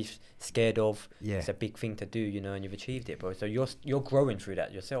maybe scared of. Yeah, it's a big thing to do, you know, and you've achieved it, bro. So you're growing through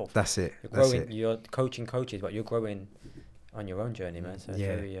that yourself. That's it. You're growing. You're coaching coaches, but you're growing on your own journey, man. So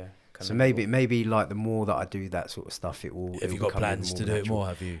very, so maybe like the more that I do that sort of stuff, it will. Have you got plans to do it more?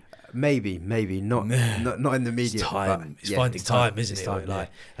 Have you? Maybe not in the media. It's time. It's finding time, isn't it? Time, like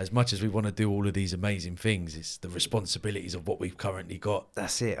as much as we want to do all of these amazing things, it's the responsibilities of what we've currently got.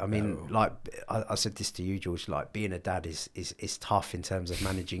 That's it. I mean, like I said this to you, George. Like being a dad is tough in terms of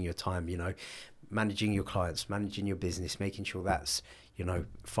managing your time. You know, managing your clients, managing your business, making sure that's, you know,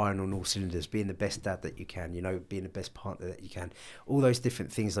 firing on all cylinders, being the best dad that you can, you know, being the best partner that you can. All those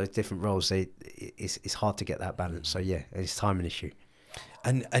different things, those different roles, it's hard to get that balance. So yeah, it's time an issue.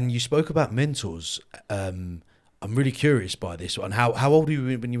 And you spoke about mentors. I'm really curious by this one. How old were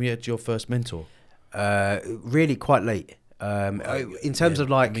you when you had your first mentor? Really quite late. In terms of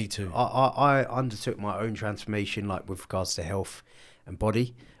like, me too. I undertook my own transformation, like with regards to health and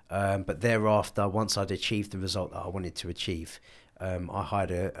body. But thereafter, once I'd achieved the result that I wanted to achieve, I hired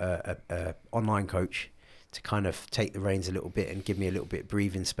a online coach to kind of take the reins a little bit and give me a little bit of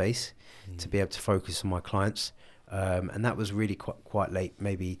breathing space to be able to focus on my clients. And that was really quite late,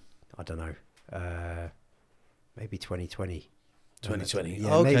 maybe, I don't know, maybe 2020. 2020.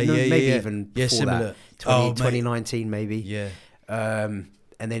 Yeah, okay, maybe even before similar. that. 2019 maybe. Yeah. And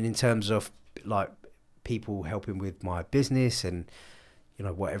then in terms of like people helping with my business and, you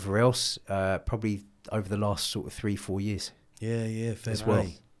know, whatever else, probably over the last sort of 3-4 years. Yeah, fair as well.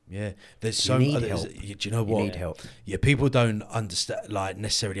 play. Yeah, there's You need help. Do you know what? You need help. Yeah, people don't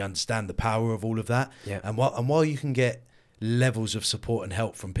necessarily understand the power of all of that. Yeah. And while you can get levels of support and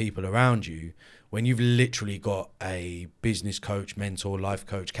help from people around you, when you've literally got a business coach, mentor, life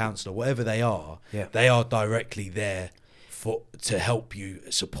coach, counselor, whatever they are directly there to help you,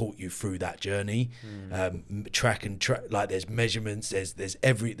 support you through that journey. Track, like there's measurements,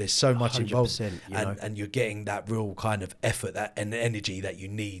 there's so much involved, and you're getting that real kind of effort and energy that you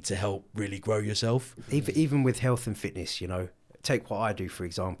need to help really grow yourself. Even with health and fitness, you know, take what I do, for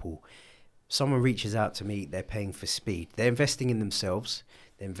example. Someone reaches out to me, they're paying for speed. They're investing in themselves.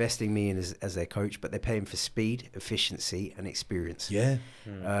 They're investing me in as their coach, but they're paying for speed, efficiency, and experience. Yeah.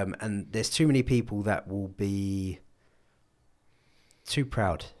 And there's too many people that will be too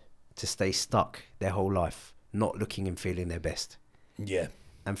proud to stay stuck their whole life, not looking and feeling their best. Yeah.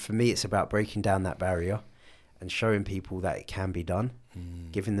 And for me, it's about breaking down that barrier and showing people that it can be done,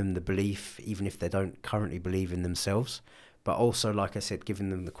 giving them the belief, even if they don't currently believe in themselves, but also, like I said, giving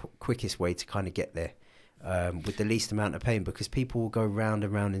them the quickest way to kind of get there with the least amount of pain, because people will go round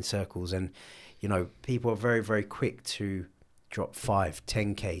and round in circles. And, you know, people are very, very quick to drop 5,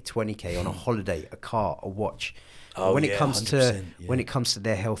 10K, 20K on a holiday, a car, a watch. Oh, when yeah, it comes 100%, when it comes to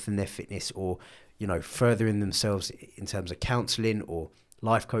their health and their fitness, or, you know, furthering themselves in terms of counselling or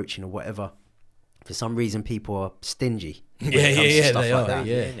life coaching or whatever, for some reason people are stingy. Yeah, Stuff they like are. that.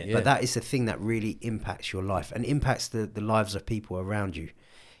 Yeah. But that is the thing that really impacts your life and impacts the lives of people around you.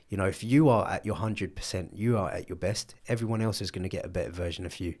 You know, if you are at your 100%, you are at your best, everyone else is going to get a better version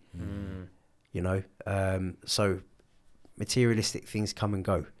of you. You know, so materialistic things come and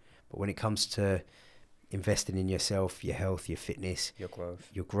go, but when it comes to investing in yourself, your health, your fitness,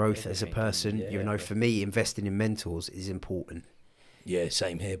 your growth as a person, you know, for me, investing in mentors is important. Yeah,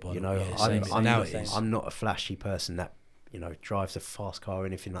 same here, by you the know, way. I'm not a flashy person that, you know, drives a fast car or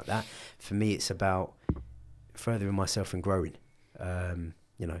anything like that. For me, it's about furthering myself and growing.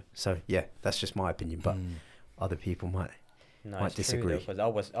 You know, so yeah, that's just my opinion, but other people might disagree. Because I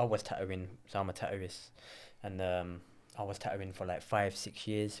was tattooing, so I'm a tattooist, and I was tattooing for like 5-6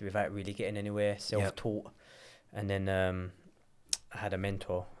 years without really getting anywhere, self-taught. And then I had a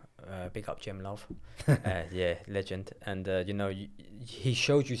mentor, big up Jim Love, yeah, legend. And you know, he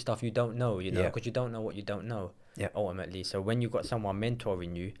showed you stuff you don't know, you know, because you don't know what you don't know, ultimately. So when you've got someone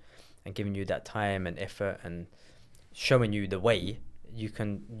mentoring you and giving you that time and effort and showing you the way, you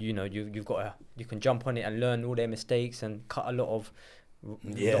can, you know, you can jump on it and learn all their mistakes and cut a lot of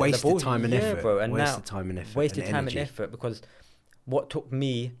wasted time and effort, bro. And wasted time and effort, because what took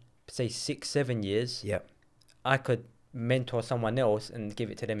me, say, 6-7 years, I could mentor someone else and give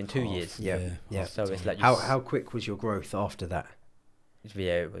it to them in 2 years. So it's like, how quick was your growth after that?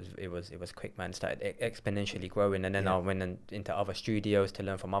 Yeah, it was quick, man. It started exponentially growing, and then I went into other studios to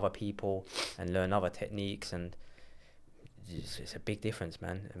learn from other people and learn other techniques, and it's a big difference,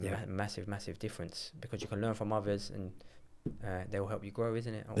 man. Massive difference, because you can learn from others and they'll help you grow,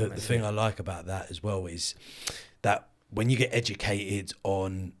 isn't it? The thing I like about that as well is that when you get educated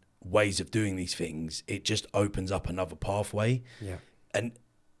on ways of doing these things, it just opens up another pathway. And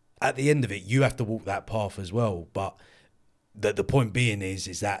at the end of it, you have to walk that path as well. But the point being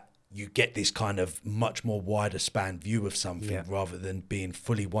is that you get this kind of much more wider span view of something rather than being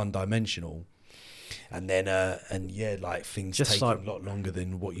fully one-dimensional. And then, like things just take a lot longer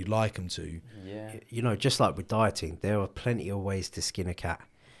than what you'd like them to. Yeah. You know, just like with dieting, there are plenty of ways to skin a cat,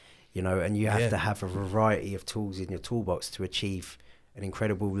 you know, and you have to have a variety of tools in your toolbox to achieve an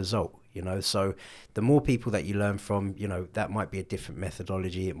incredible result, you know. So the more people that you learn from, you know, that might be a different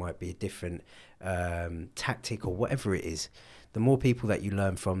methodology, it might be a different tactic or whatever it is. The more people that you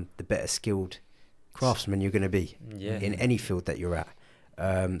learn from, the better skilled craftsman you're going to be in any field that you're at.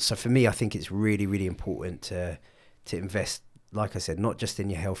 So for me, I think it's really, really important to invest, like I said, not just in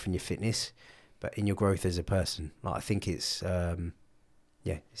your health and your fitness, but in your growth as a person. Like, I think it's,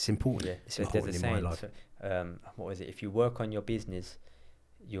 it's important. Yeah. It's important in my life. So, what was it? If you work on your business,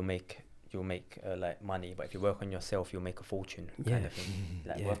 you'll make like money, but if you work on yourself, you'll make a fortune. Kind of thing.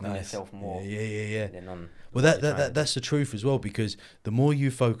 Like work on yourself more. Than on that's the truth as well, because the more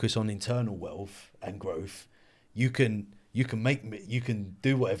you focus on internal wealth and growth, you can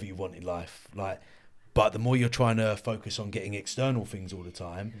do whatever you want in life, like, but the more you're trying to focus on getting external things all the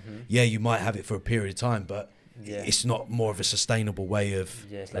time, you might have it for a period of time, but it's not more of a sustainable way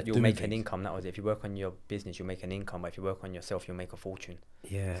of it's like you'll make an income. That was it. If you work on your business, you'll make an income, but if you work on yourself, you'll make a fortune.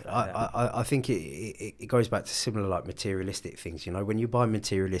 I think it goes back to similar like materialistic things, you know. When you buy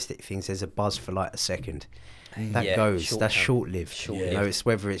materialistic things, there's a buzz for like a second, that goes, that's short-lived. You know, it's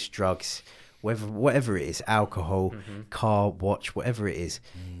whether it's drugs, whatever it is, alcohol, car, watch, whatever it is,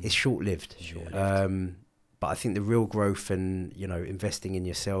 it's short-lived. But I think the real growth and, you know, investing in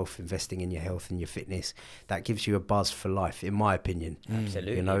yourself, investing in your health and your fitness, that gives you a buzz for life, in my opinion.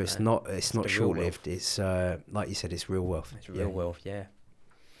 Absolutely. You know, it's not short-lived. It's like you said, it's real wealth. It's real wealth, yeah.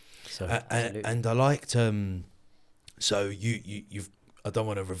 So and I liked So you've I don't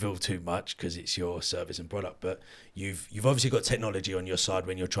want to reveal too much because it's your service and product, but you've obviously got technology on your side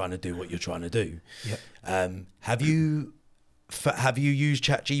when you're trying to do what you're trying to do. Yeah. Have you used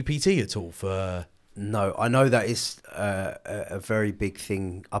ChatGPT at all for? No, I know that is a very big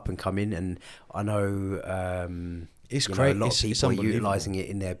thing up and coming, and I know It's great. great. A lot of people are utilising it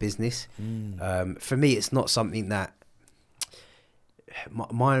in their business. For me, it's not something that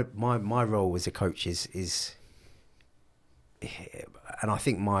my role as a coach is, and I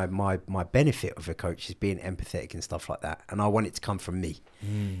think my benefit of a coach is being empathetic and stuff like that, and I want it to come from me.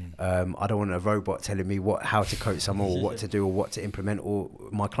 I don't want a robot telling me how to coach someone or what to do or what to implement, or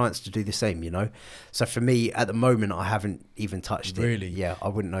my clients to do the same, you know. So for me at the moment, I haven't even touched it. Really? Yeah, I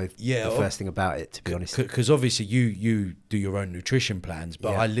wouldn't know the first thing about it, to be honest. Because obviously you do your own nutrition plans,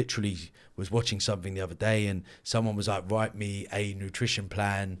 but Yeah. I literally was watching something the other day and someone was like, write me a nutrition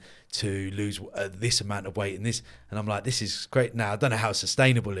plan to lose this amount of weight and this, and I'm like, this is great. Now I don't know how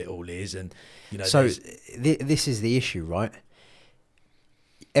sustainable it all is, and you know, so this is the issue, right?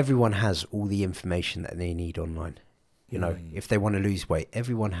 Everyone has all the information that they need online. You know, if they want to lose weight,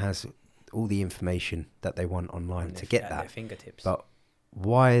 everyone has all the information that they want online to get at that. their fingertips. But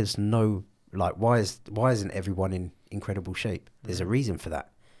why isn't everyone in incredible shape? There's a reason for that.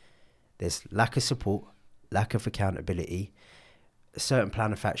 There's lack of support, lack of accountability, a certain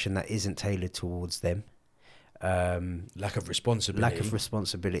plan of action that isn't tailored towards them. lack of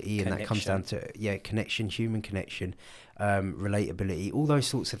responsibility, and that comes down to connection, human connection, relatability, all those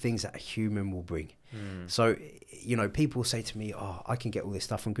sorts of things that a human will bring. So, you know, people say to me, oh, I can get all this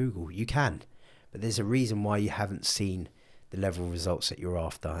stuff on Google. You can, but there's a reason why you haven't seen the level of results that you're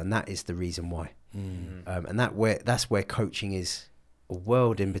after, and that is the reason why. And that's where coaching is a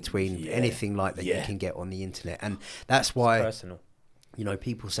world in between anything like that you can get on the internet. And that's why it's personal. You know,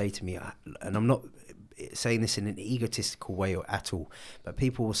 people say to me, and I'm not saying this in an egotistical way or at all, but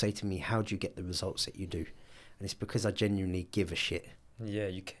people will say to me, how do you get the results that you do? And it's because I genuinely give a shit. Yeah,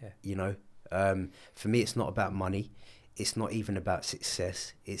 you care. You know, for me, it's not about money. It's not even about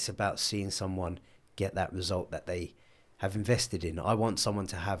success. It's about seeing someone get that result that they have invested in. I want someone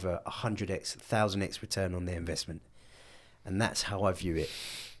to have a 100x, 1000x return on their investment. And that's how I view it,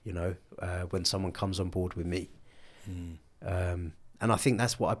 you know, when someone comes on board with me. And I think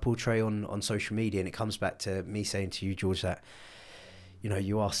that's what I portray on social media. And it comes back to me saying to you, George, that, you know,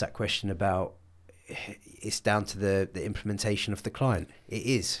 you asked that question about it's down to the implementation of the client. It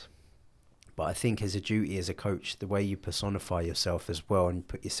is. But I think as a duty, as a coach, the way you personify yourself as well and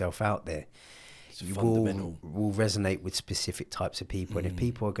put yourself out there, you will resonate with specific types of people. And if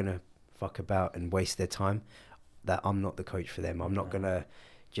people are going to fuck about and waste their time, that I'm not the coach for them. I'm not going to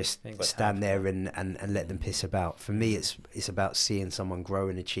just stand there and let them piss about. For me, it's about seeing someone grow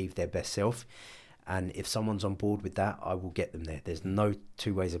and achieve their best self. And if someone's on board with that, I will get them there. There's no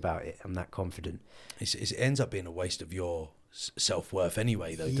two ways about it. I'm that confident. It ends up being a waste of your self-worth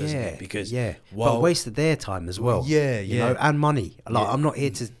anyway, though, doesn't it? Because but a waste of their time as well. You know, and money. Like, I'm not here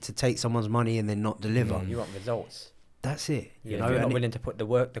to take someone's money and then not deliver. You want results. That's it. You know, if you're not willing to put the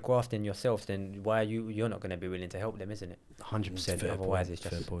work, the graft in yourself, then why are you're not going to be willing to help them, isn't it? 100%. Otherwise, it's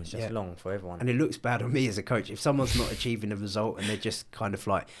just long for everyone. And it looks bad on me as a coach if someone's not achieving a result and they're just kind of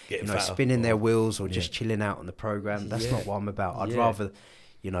like, getting spinning their wheels or just chilling out on the program. That's not what I'm about. I'd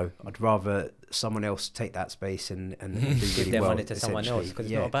rather someone else take that space and do give really their well, money to someone else, because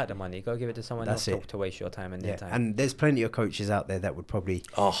it's not about the money. Go give it to someone else to waste your time and their time. And there's plenty of coaches out there that would probably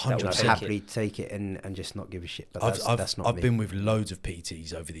 100% happily take it and just not give a shit. But that's not me. I've been with loads of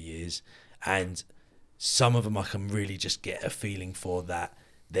PTs over the years, and some of them I can really just get a feeling for that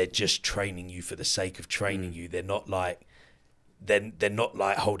they're just training you for the sake of training you. They're not like they're not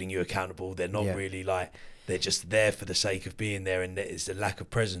like holding you accountable. They're not really like. They're just there for the sake of being there, and it's the lack of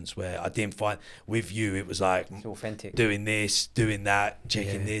presence where I didn't find with you. It was like it's authentic, doing this, doing that,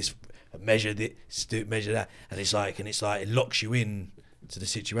 checking this, measure this, measure that, and it's like it locks you in to the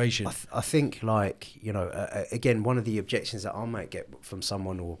situation. I think, like, you know, again, one of the objections that I might get from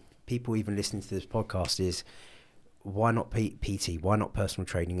someone or people even listening to this podcast is, why not PT? Why not personal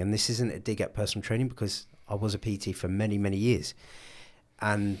training? And this isn't a dig at personal training, because I was a PT for many, many years,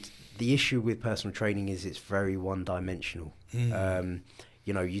 and the issue with personal training is it's very one-dimensional.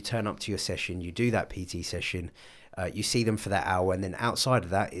 You know, you turn up to your session, you do that PT session, you see them for that hour, and then outside of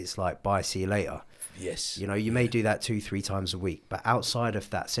that, it's like, bye, see you later. Yes. You know, you may do that 2-3 times a week, but outside of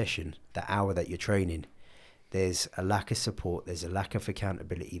that session, that hour that you're training, there's a lack of support, there's a lack of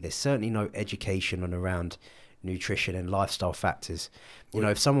accountability, there's certainly no education on around nutrition and lifestyle factors. You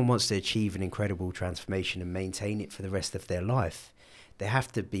know, if someone wants to achieve an incredible transformation and maintain it for the rest of their life, they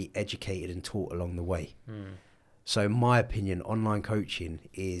have to be educated and taught along the way. So in my opinion, online coaching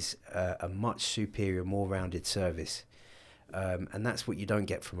is a much superior, more rounded service. And that's what you don't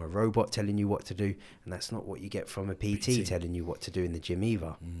get from a robot telling you what to do. And that's not what you get from a PT telling you what to do in the gym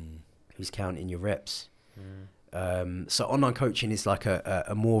either, who's counting your reps. So online coaching is like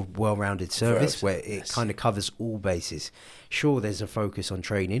a more well-rounded service where it kind of covers all bases. Sure, there's a focus on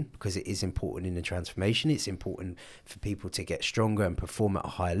training because it is important in the transformation. It's important for people to get stronger and perform at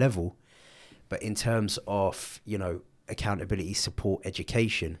a higher level. But in terms of, you know, accountability, support,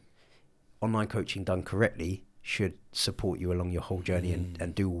 education, online coaching done correctly should support you along your whole journey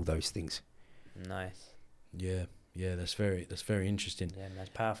and do all those things. Nice. Yeah, that's very interesting. Yeah, that's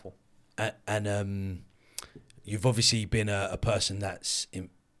powerful. And you've obviously been a person that's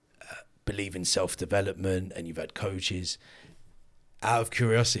believe in self-development, and you've had coaches. Out of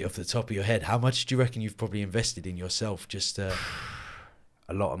curiosity, off the top of your head, how much do you reckon you've probably invested in yourself? Just a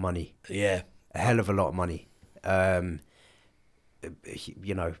lot of money. Yeah, a hell of a lot of money. You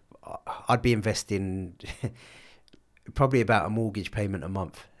know, I'd be investing probably about a mortgage payment a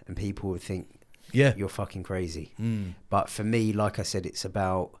month, and people would think, yeah, you're fucking crazy. But for me, like I said, it's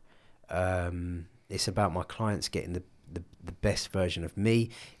about my clients getting the best version of me.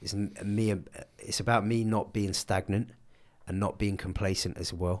 It's about me not being stagnant and not being complacent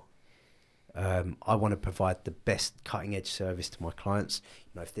as well. I want to provide the best cutting edge service to my clients.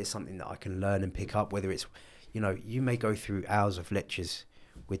 You know, if there's something that I can learn and pick up, whether it's, you know, you may go through hours of lectures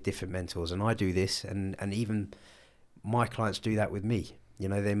with different mentors, and I do this, and even my clients do that with me. You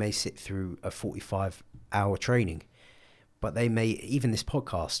know, they may sit through a 45-hour training, but they may, even this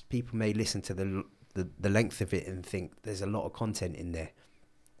podcast, people may listen to the length of it and think there's a lot of content in there,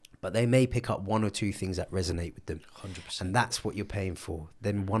 but they may pick up one or two things that resonate with them. 100%. And that's what you're paying for.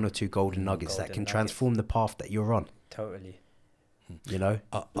 Then one or two golden nuggets that can transform the path that you're on. Totally. You know?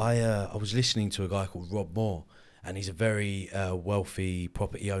 I was listening to a guy called Rob Moore, and he's a very wealthy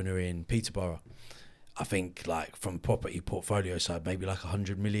property owner in Peterborough. I think, like, from property portfolio side, maybe like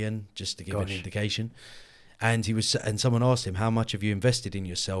 100 million, just to give an indication. And someone asked him, how much have you invested in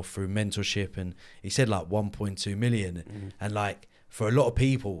yourself through mentorship? And he said like 1.2 million. And like, for a lot of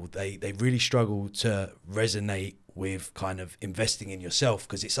people, they really struggle to resonate with kind of investing in yourself,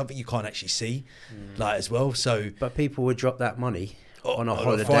 because it's something you can't actually see, like, as well. So, but people would drop that money on a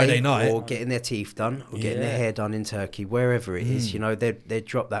holiday, Friday night, or getting their teeth done, or getting their hair done in Turkey, wherever it is. You know, they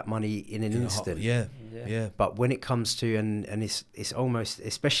drop that money in an instant. Yeah. But when it comes to, and it's almost,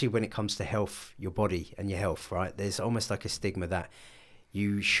 especially when it comes to health, your body and your health, right? There's almost like a stigma that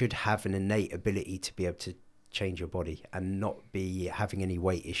you should have an innate ability to be able to change your body and not be having any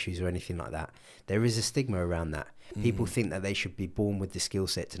weight issues or anything like that. There is a stigma around that. People think that they should be born with the skill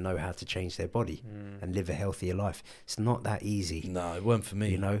set to know how to change their body and live a healthier life. It's not that easy. No, it weren't for me.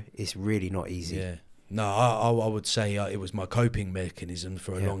 You know, it's really not easy. Yeah. No, I would say it was my coping mechanism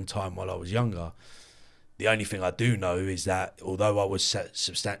for a long time while I was younger. The only thing I do know is that although I was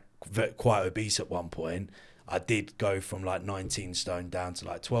quite obese at one point, I did go from like 19 stone down to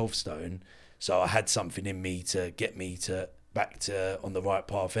like 12 stone. So I had something in me to get me back to on the right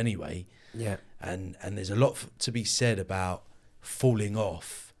path anyway. Yeah. And there's a lot to be said about falling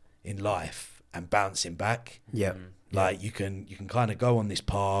off in life and bouncing back. Yeah. Like you can kind of go on this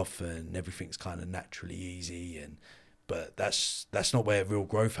path and everything's kind of naturally easy, but that's not where real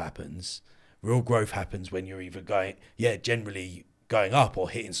growth happens. Real growth happens when you're either generally going up or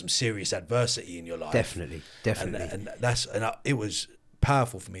hitting some serious adversity in your life. Definitely. And it was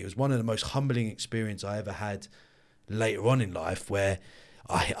powerful for me. It was one of the most humbling experiences I ever had later on in life, where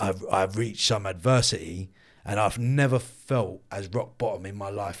I've reached some adversity, and I've never felt as rock bottom in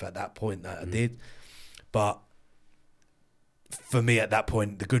my life at that point that I did. But for me at that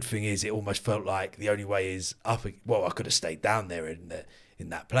point, the good thing is it almost felt like the only way is up. Well, I could have stayed down there in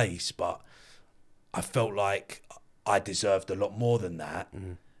that place, but I felt like I deserved a lot more than that.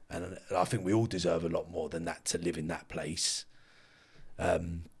 And I think we all deserve a lot more than that to live in that place.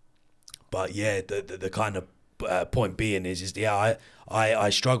 But yeah, the kind of point being is I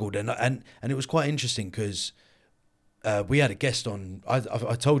struggled, and it was quite interesting because we had a guest on.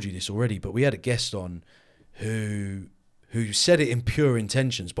 I told you this already, but we had a guest on who said it in pure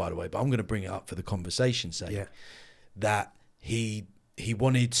intentions, by the way. But I'm going to bring it up for the conversation's sake. Yeah. That he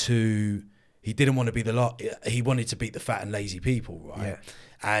wanted to. He didn't want to be he wanted to beat the fat and lazy people, right? Yeah.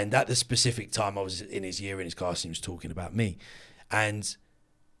 And at the specific time I was in his year in his class, and he was talking about me. And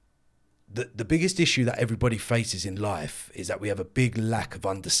the biggest issue that everybody faces in life is that we have a big lack of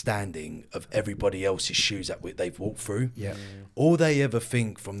understanding of everybody else's shoes that they've walked through. Yeah. All they ever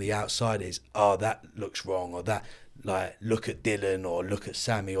think from the outside is, oh, that looks wrong, or that, like, look at Dillon, or look at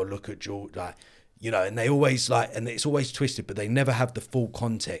Sammy, or look at George. Like, you know, and they always and it's always twisted, but they never have the full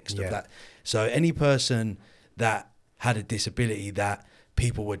context of that. So any person that had a disability that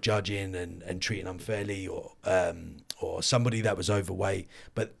people were judging and treating unfairly, or somebody that was overweight,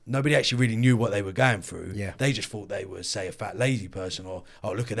 but nobody actually really knew what they were going through. Yeah. They just thought they were, say, a fat, lazy person, or,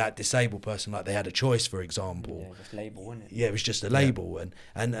 oh, look at that disabled person, like they had a choice, for example. Yeah, just label, wasn't it? Yeah, it was just a label.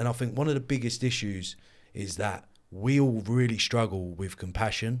 And I think one of the biggest issues is that we all really struggle with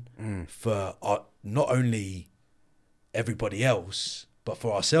compassion for not only everybody else, but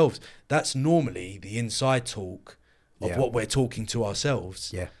for ourselves. That's normally the inside talk of what we're talking to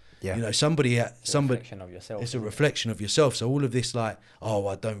ourselves. Yeah. You know, somebody, It's a reflection of yourself. it's a reflection of yourself. So all of this, like, oh,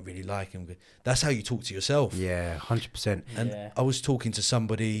 I don't really like him. That's how you talk to yourself. Yeah, 100%. And I was talking to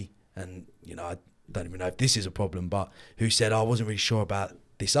somebody, and, you know, I don't even know if this is a problem, but who said, I wasn't really sure about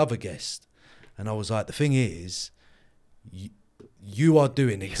this other guest. And I was like, the thing is, you are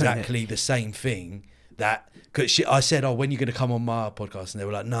doing exactly the same thing that, because I said, oh, when are you going to come on my podcast? And they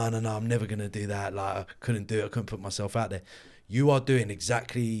were like, no, I'm never going to do that. Like, I couldn't do it. I couldn't put myself out there. You are doing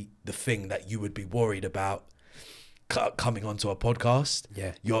exactly the thing that you would be worried about coming onto a podcast.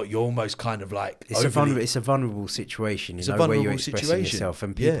 Yeah. You're almost kind of like, it's a vulnerable situation, you know, where you're expressing yourself,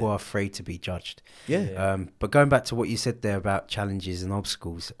 and people are afraid to be judged. But going back to what you said there about challenges and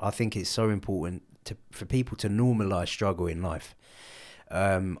obstacles, I think it's so important for people to normalize struggle in life.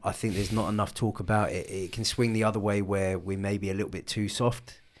 I think there's not enough talk about it. It can swing the other way, where we may be a little bit too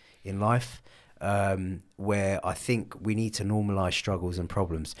soft in life, where I think we need to normalize struggles and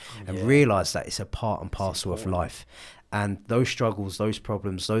problems and realize that it's a part and parcel of life. And those struggles, those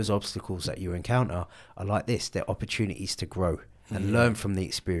problems, those obstacles that you encounter are like this. They're opportunities to grow and learn from the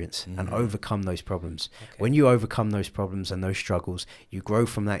experience and overcome those problems. When you overcome those problems and those struggles, you grow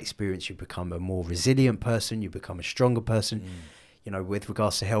from that experience. You become a more resilient person. You become a stronger person. You know, with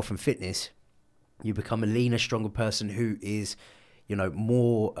regards to health and fitness, you become a leaner, stronger person who is, you know,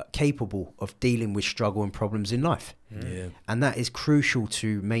 more capable of dealing with struggle and problems in life. And that is crucial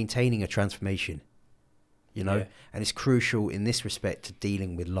to maintaining a transformation, you know, and it's crucial in this respect to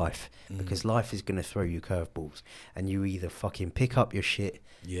dealing with life, because life is going to throw you curveballs, and you either fucking pick up your shit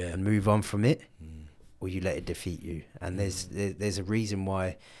and move on from it, or you let it defeat you. And there's a reason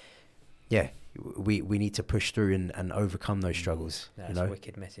why, we need to push through and overcome those struggles. That's you know? a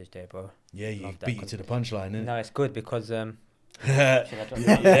wicked message there, bro. Yeah, you beat you to the punchline, innit? No, it's good because should Yeah. I'm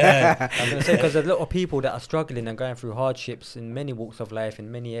gonna say, because there's a lot of people that are struggling and going through hardships in many walks of life,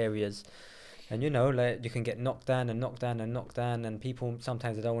 in many areas, and you know, like, you can get knocked down, and people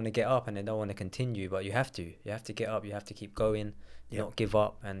sometimes they don't want to get up and they don't want to continue, but you have to get up, you have to keep going, not give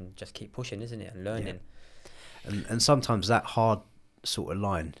up, and just keep pushing, isn't it, and learning. And sometimes that hard sort of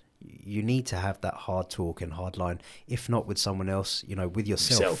line, you need to have that hard talk and hard line, if not with someone else, you know, with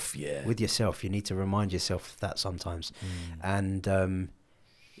yourself. With yourself, you need to remind yourself of that sometimes. And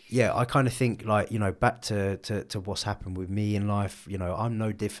I kind of think, like, you know, back to what's happened with me in life, you know, I'm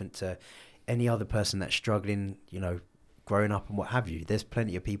no different to any other person that's struggling, you know, growing up and what have you. There's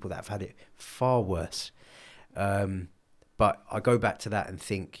plenty of people that have had it far worse. But I go back to that and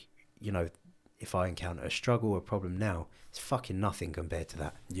think, you know, if I encounter a struggle or a problem now, it's fucking nothing compared to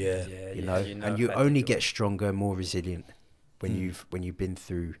that. You know, and you only get stronger and more resilient when you've been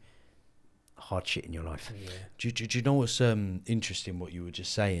through hard shit in your life. Do you know what's interesting, what you were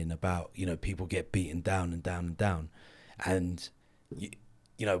just saying about, you know, people get beaten down and down and down, and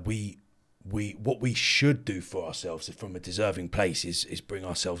you know, we what we should do for ourselves from a deserving place is bring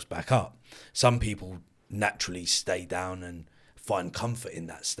ourselves back up. Some people naturally stay down and find comfort in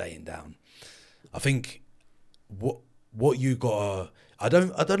that staying down. I think what you gotta, I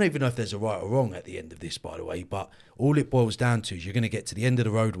don't even know if there's a right or wrong at the end of this, by the way, but all it boils down to is you're going to get to the end of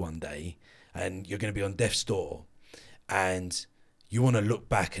the road one day and you're going to be on death's door, and you want to look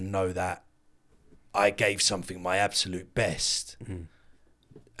back and know that I gave something my absolute best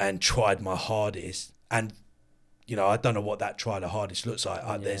and tried my hardest. And, you know, I don't know what that try the hardest looks like.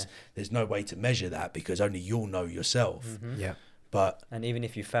 There's no way to measure that, because only you'll know yourself. But and even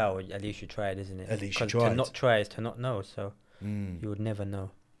if you fail, at least you tried, isn't it? At least you tried. To not try is to not know, so you would never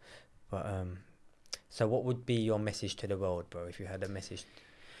know. But so what would be your message to the world, bro, if you had a message?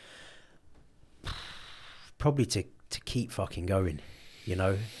 Probably to keep fucking going, you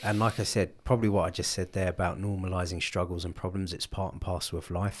know. And like I said, probably what I just said there about normalizing struggles and problems, it's part and parcel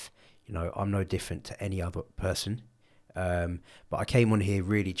of life. You know, I'm no different to any other person. But I came on here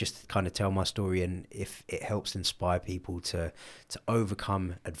really just to kind of tell my story, and if it helps inspire people to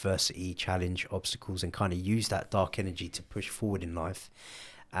overcome adversity, challenge obstacles, and kind of use that dark energy to push forward in life.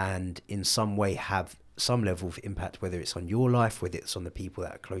 and in some way have some level of impact, whether it's on your life, whether it's on the people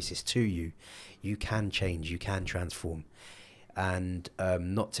that are closest to you, you can change, you can transform. And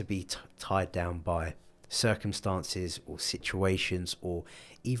not to be tied down by circumstances or situations or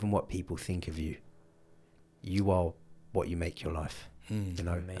even what people think of you. You are what you make your life. You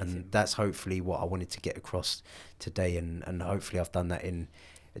know, amazing. And that's hopefully what I wanted to get across today, and hopefully I've done that in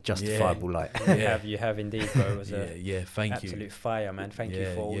a justifiable light. You have indeed, bro. It was thank absolute you. fire, man. Thank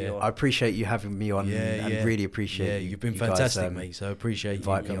you for all your... I appreciate you having me on, and really appreciate you've been fantastic, mate. So I appreciate you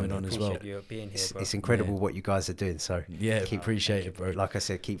coming on as well. You being here, bro. It's incredible what you guys are doing. So appreciate it, bro. Like I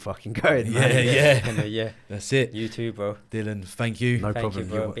said, keep fucking going. Man. Yeah. That's it. You too, bro. Dylan, thank you. No problem.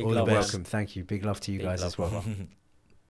 You, bro. You're all the welcome. Thank you. Big love to you guys as well.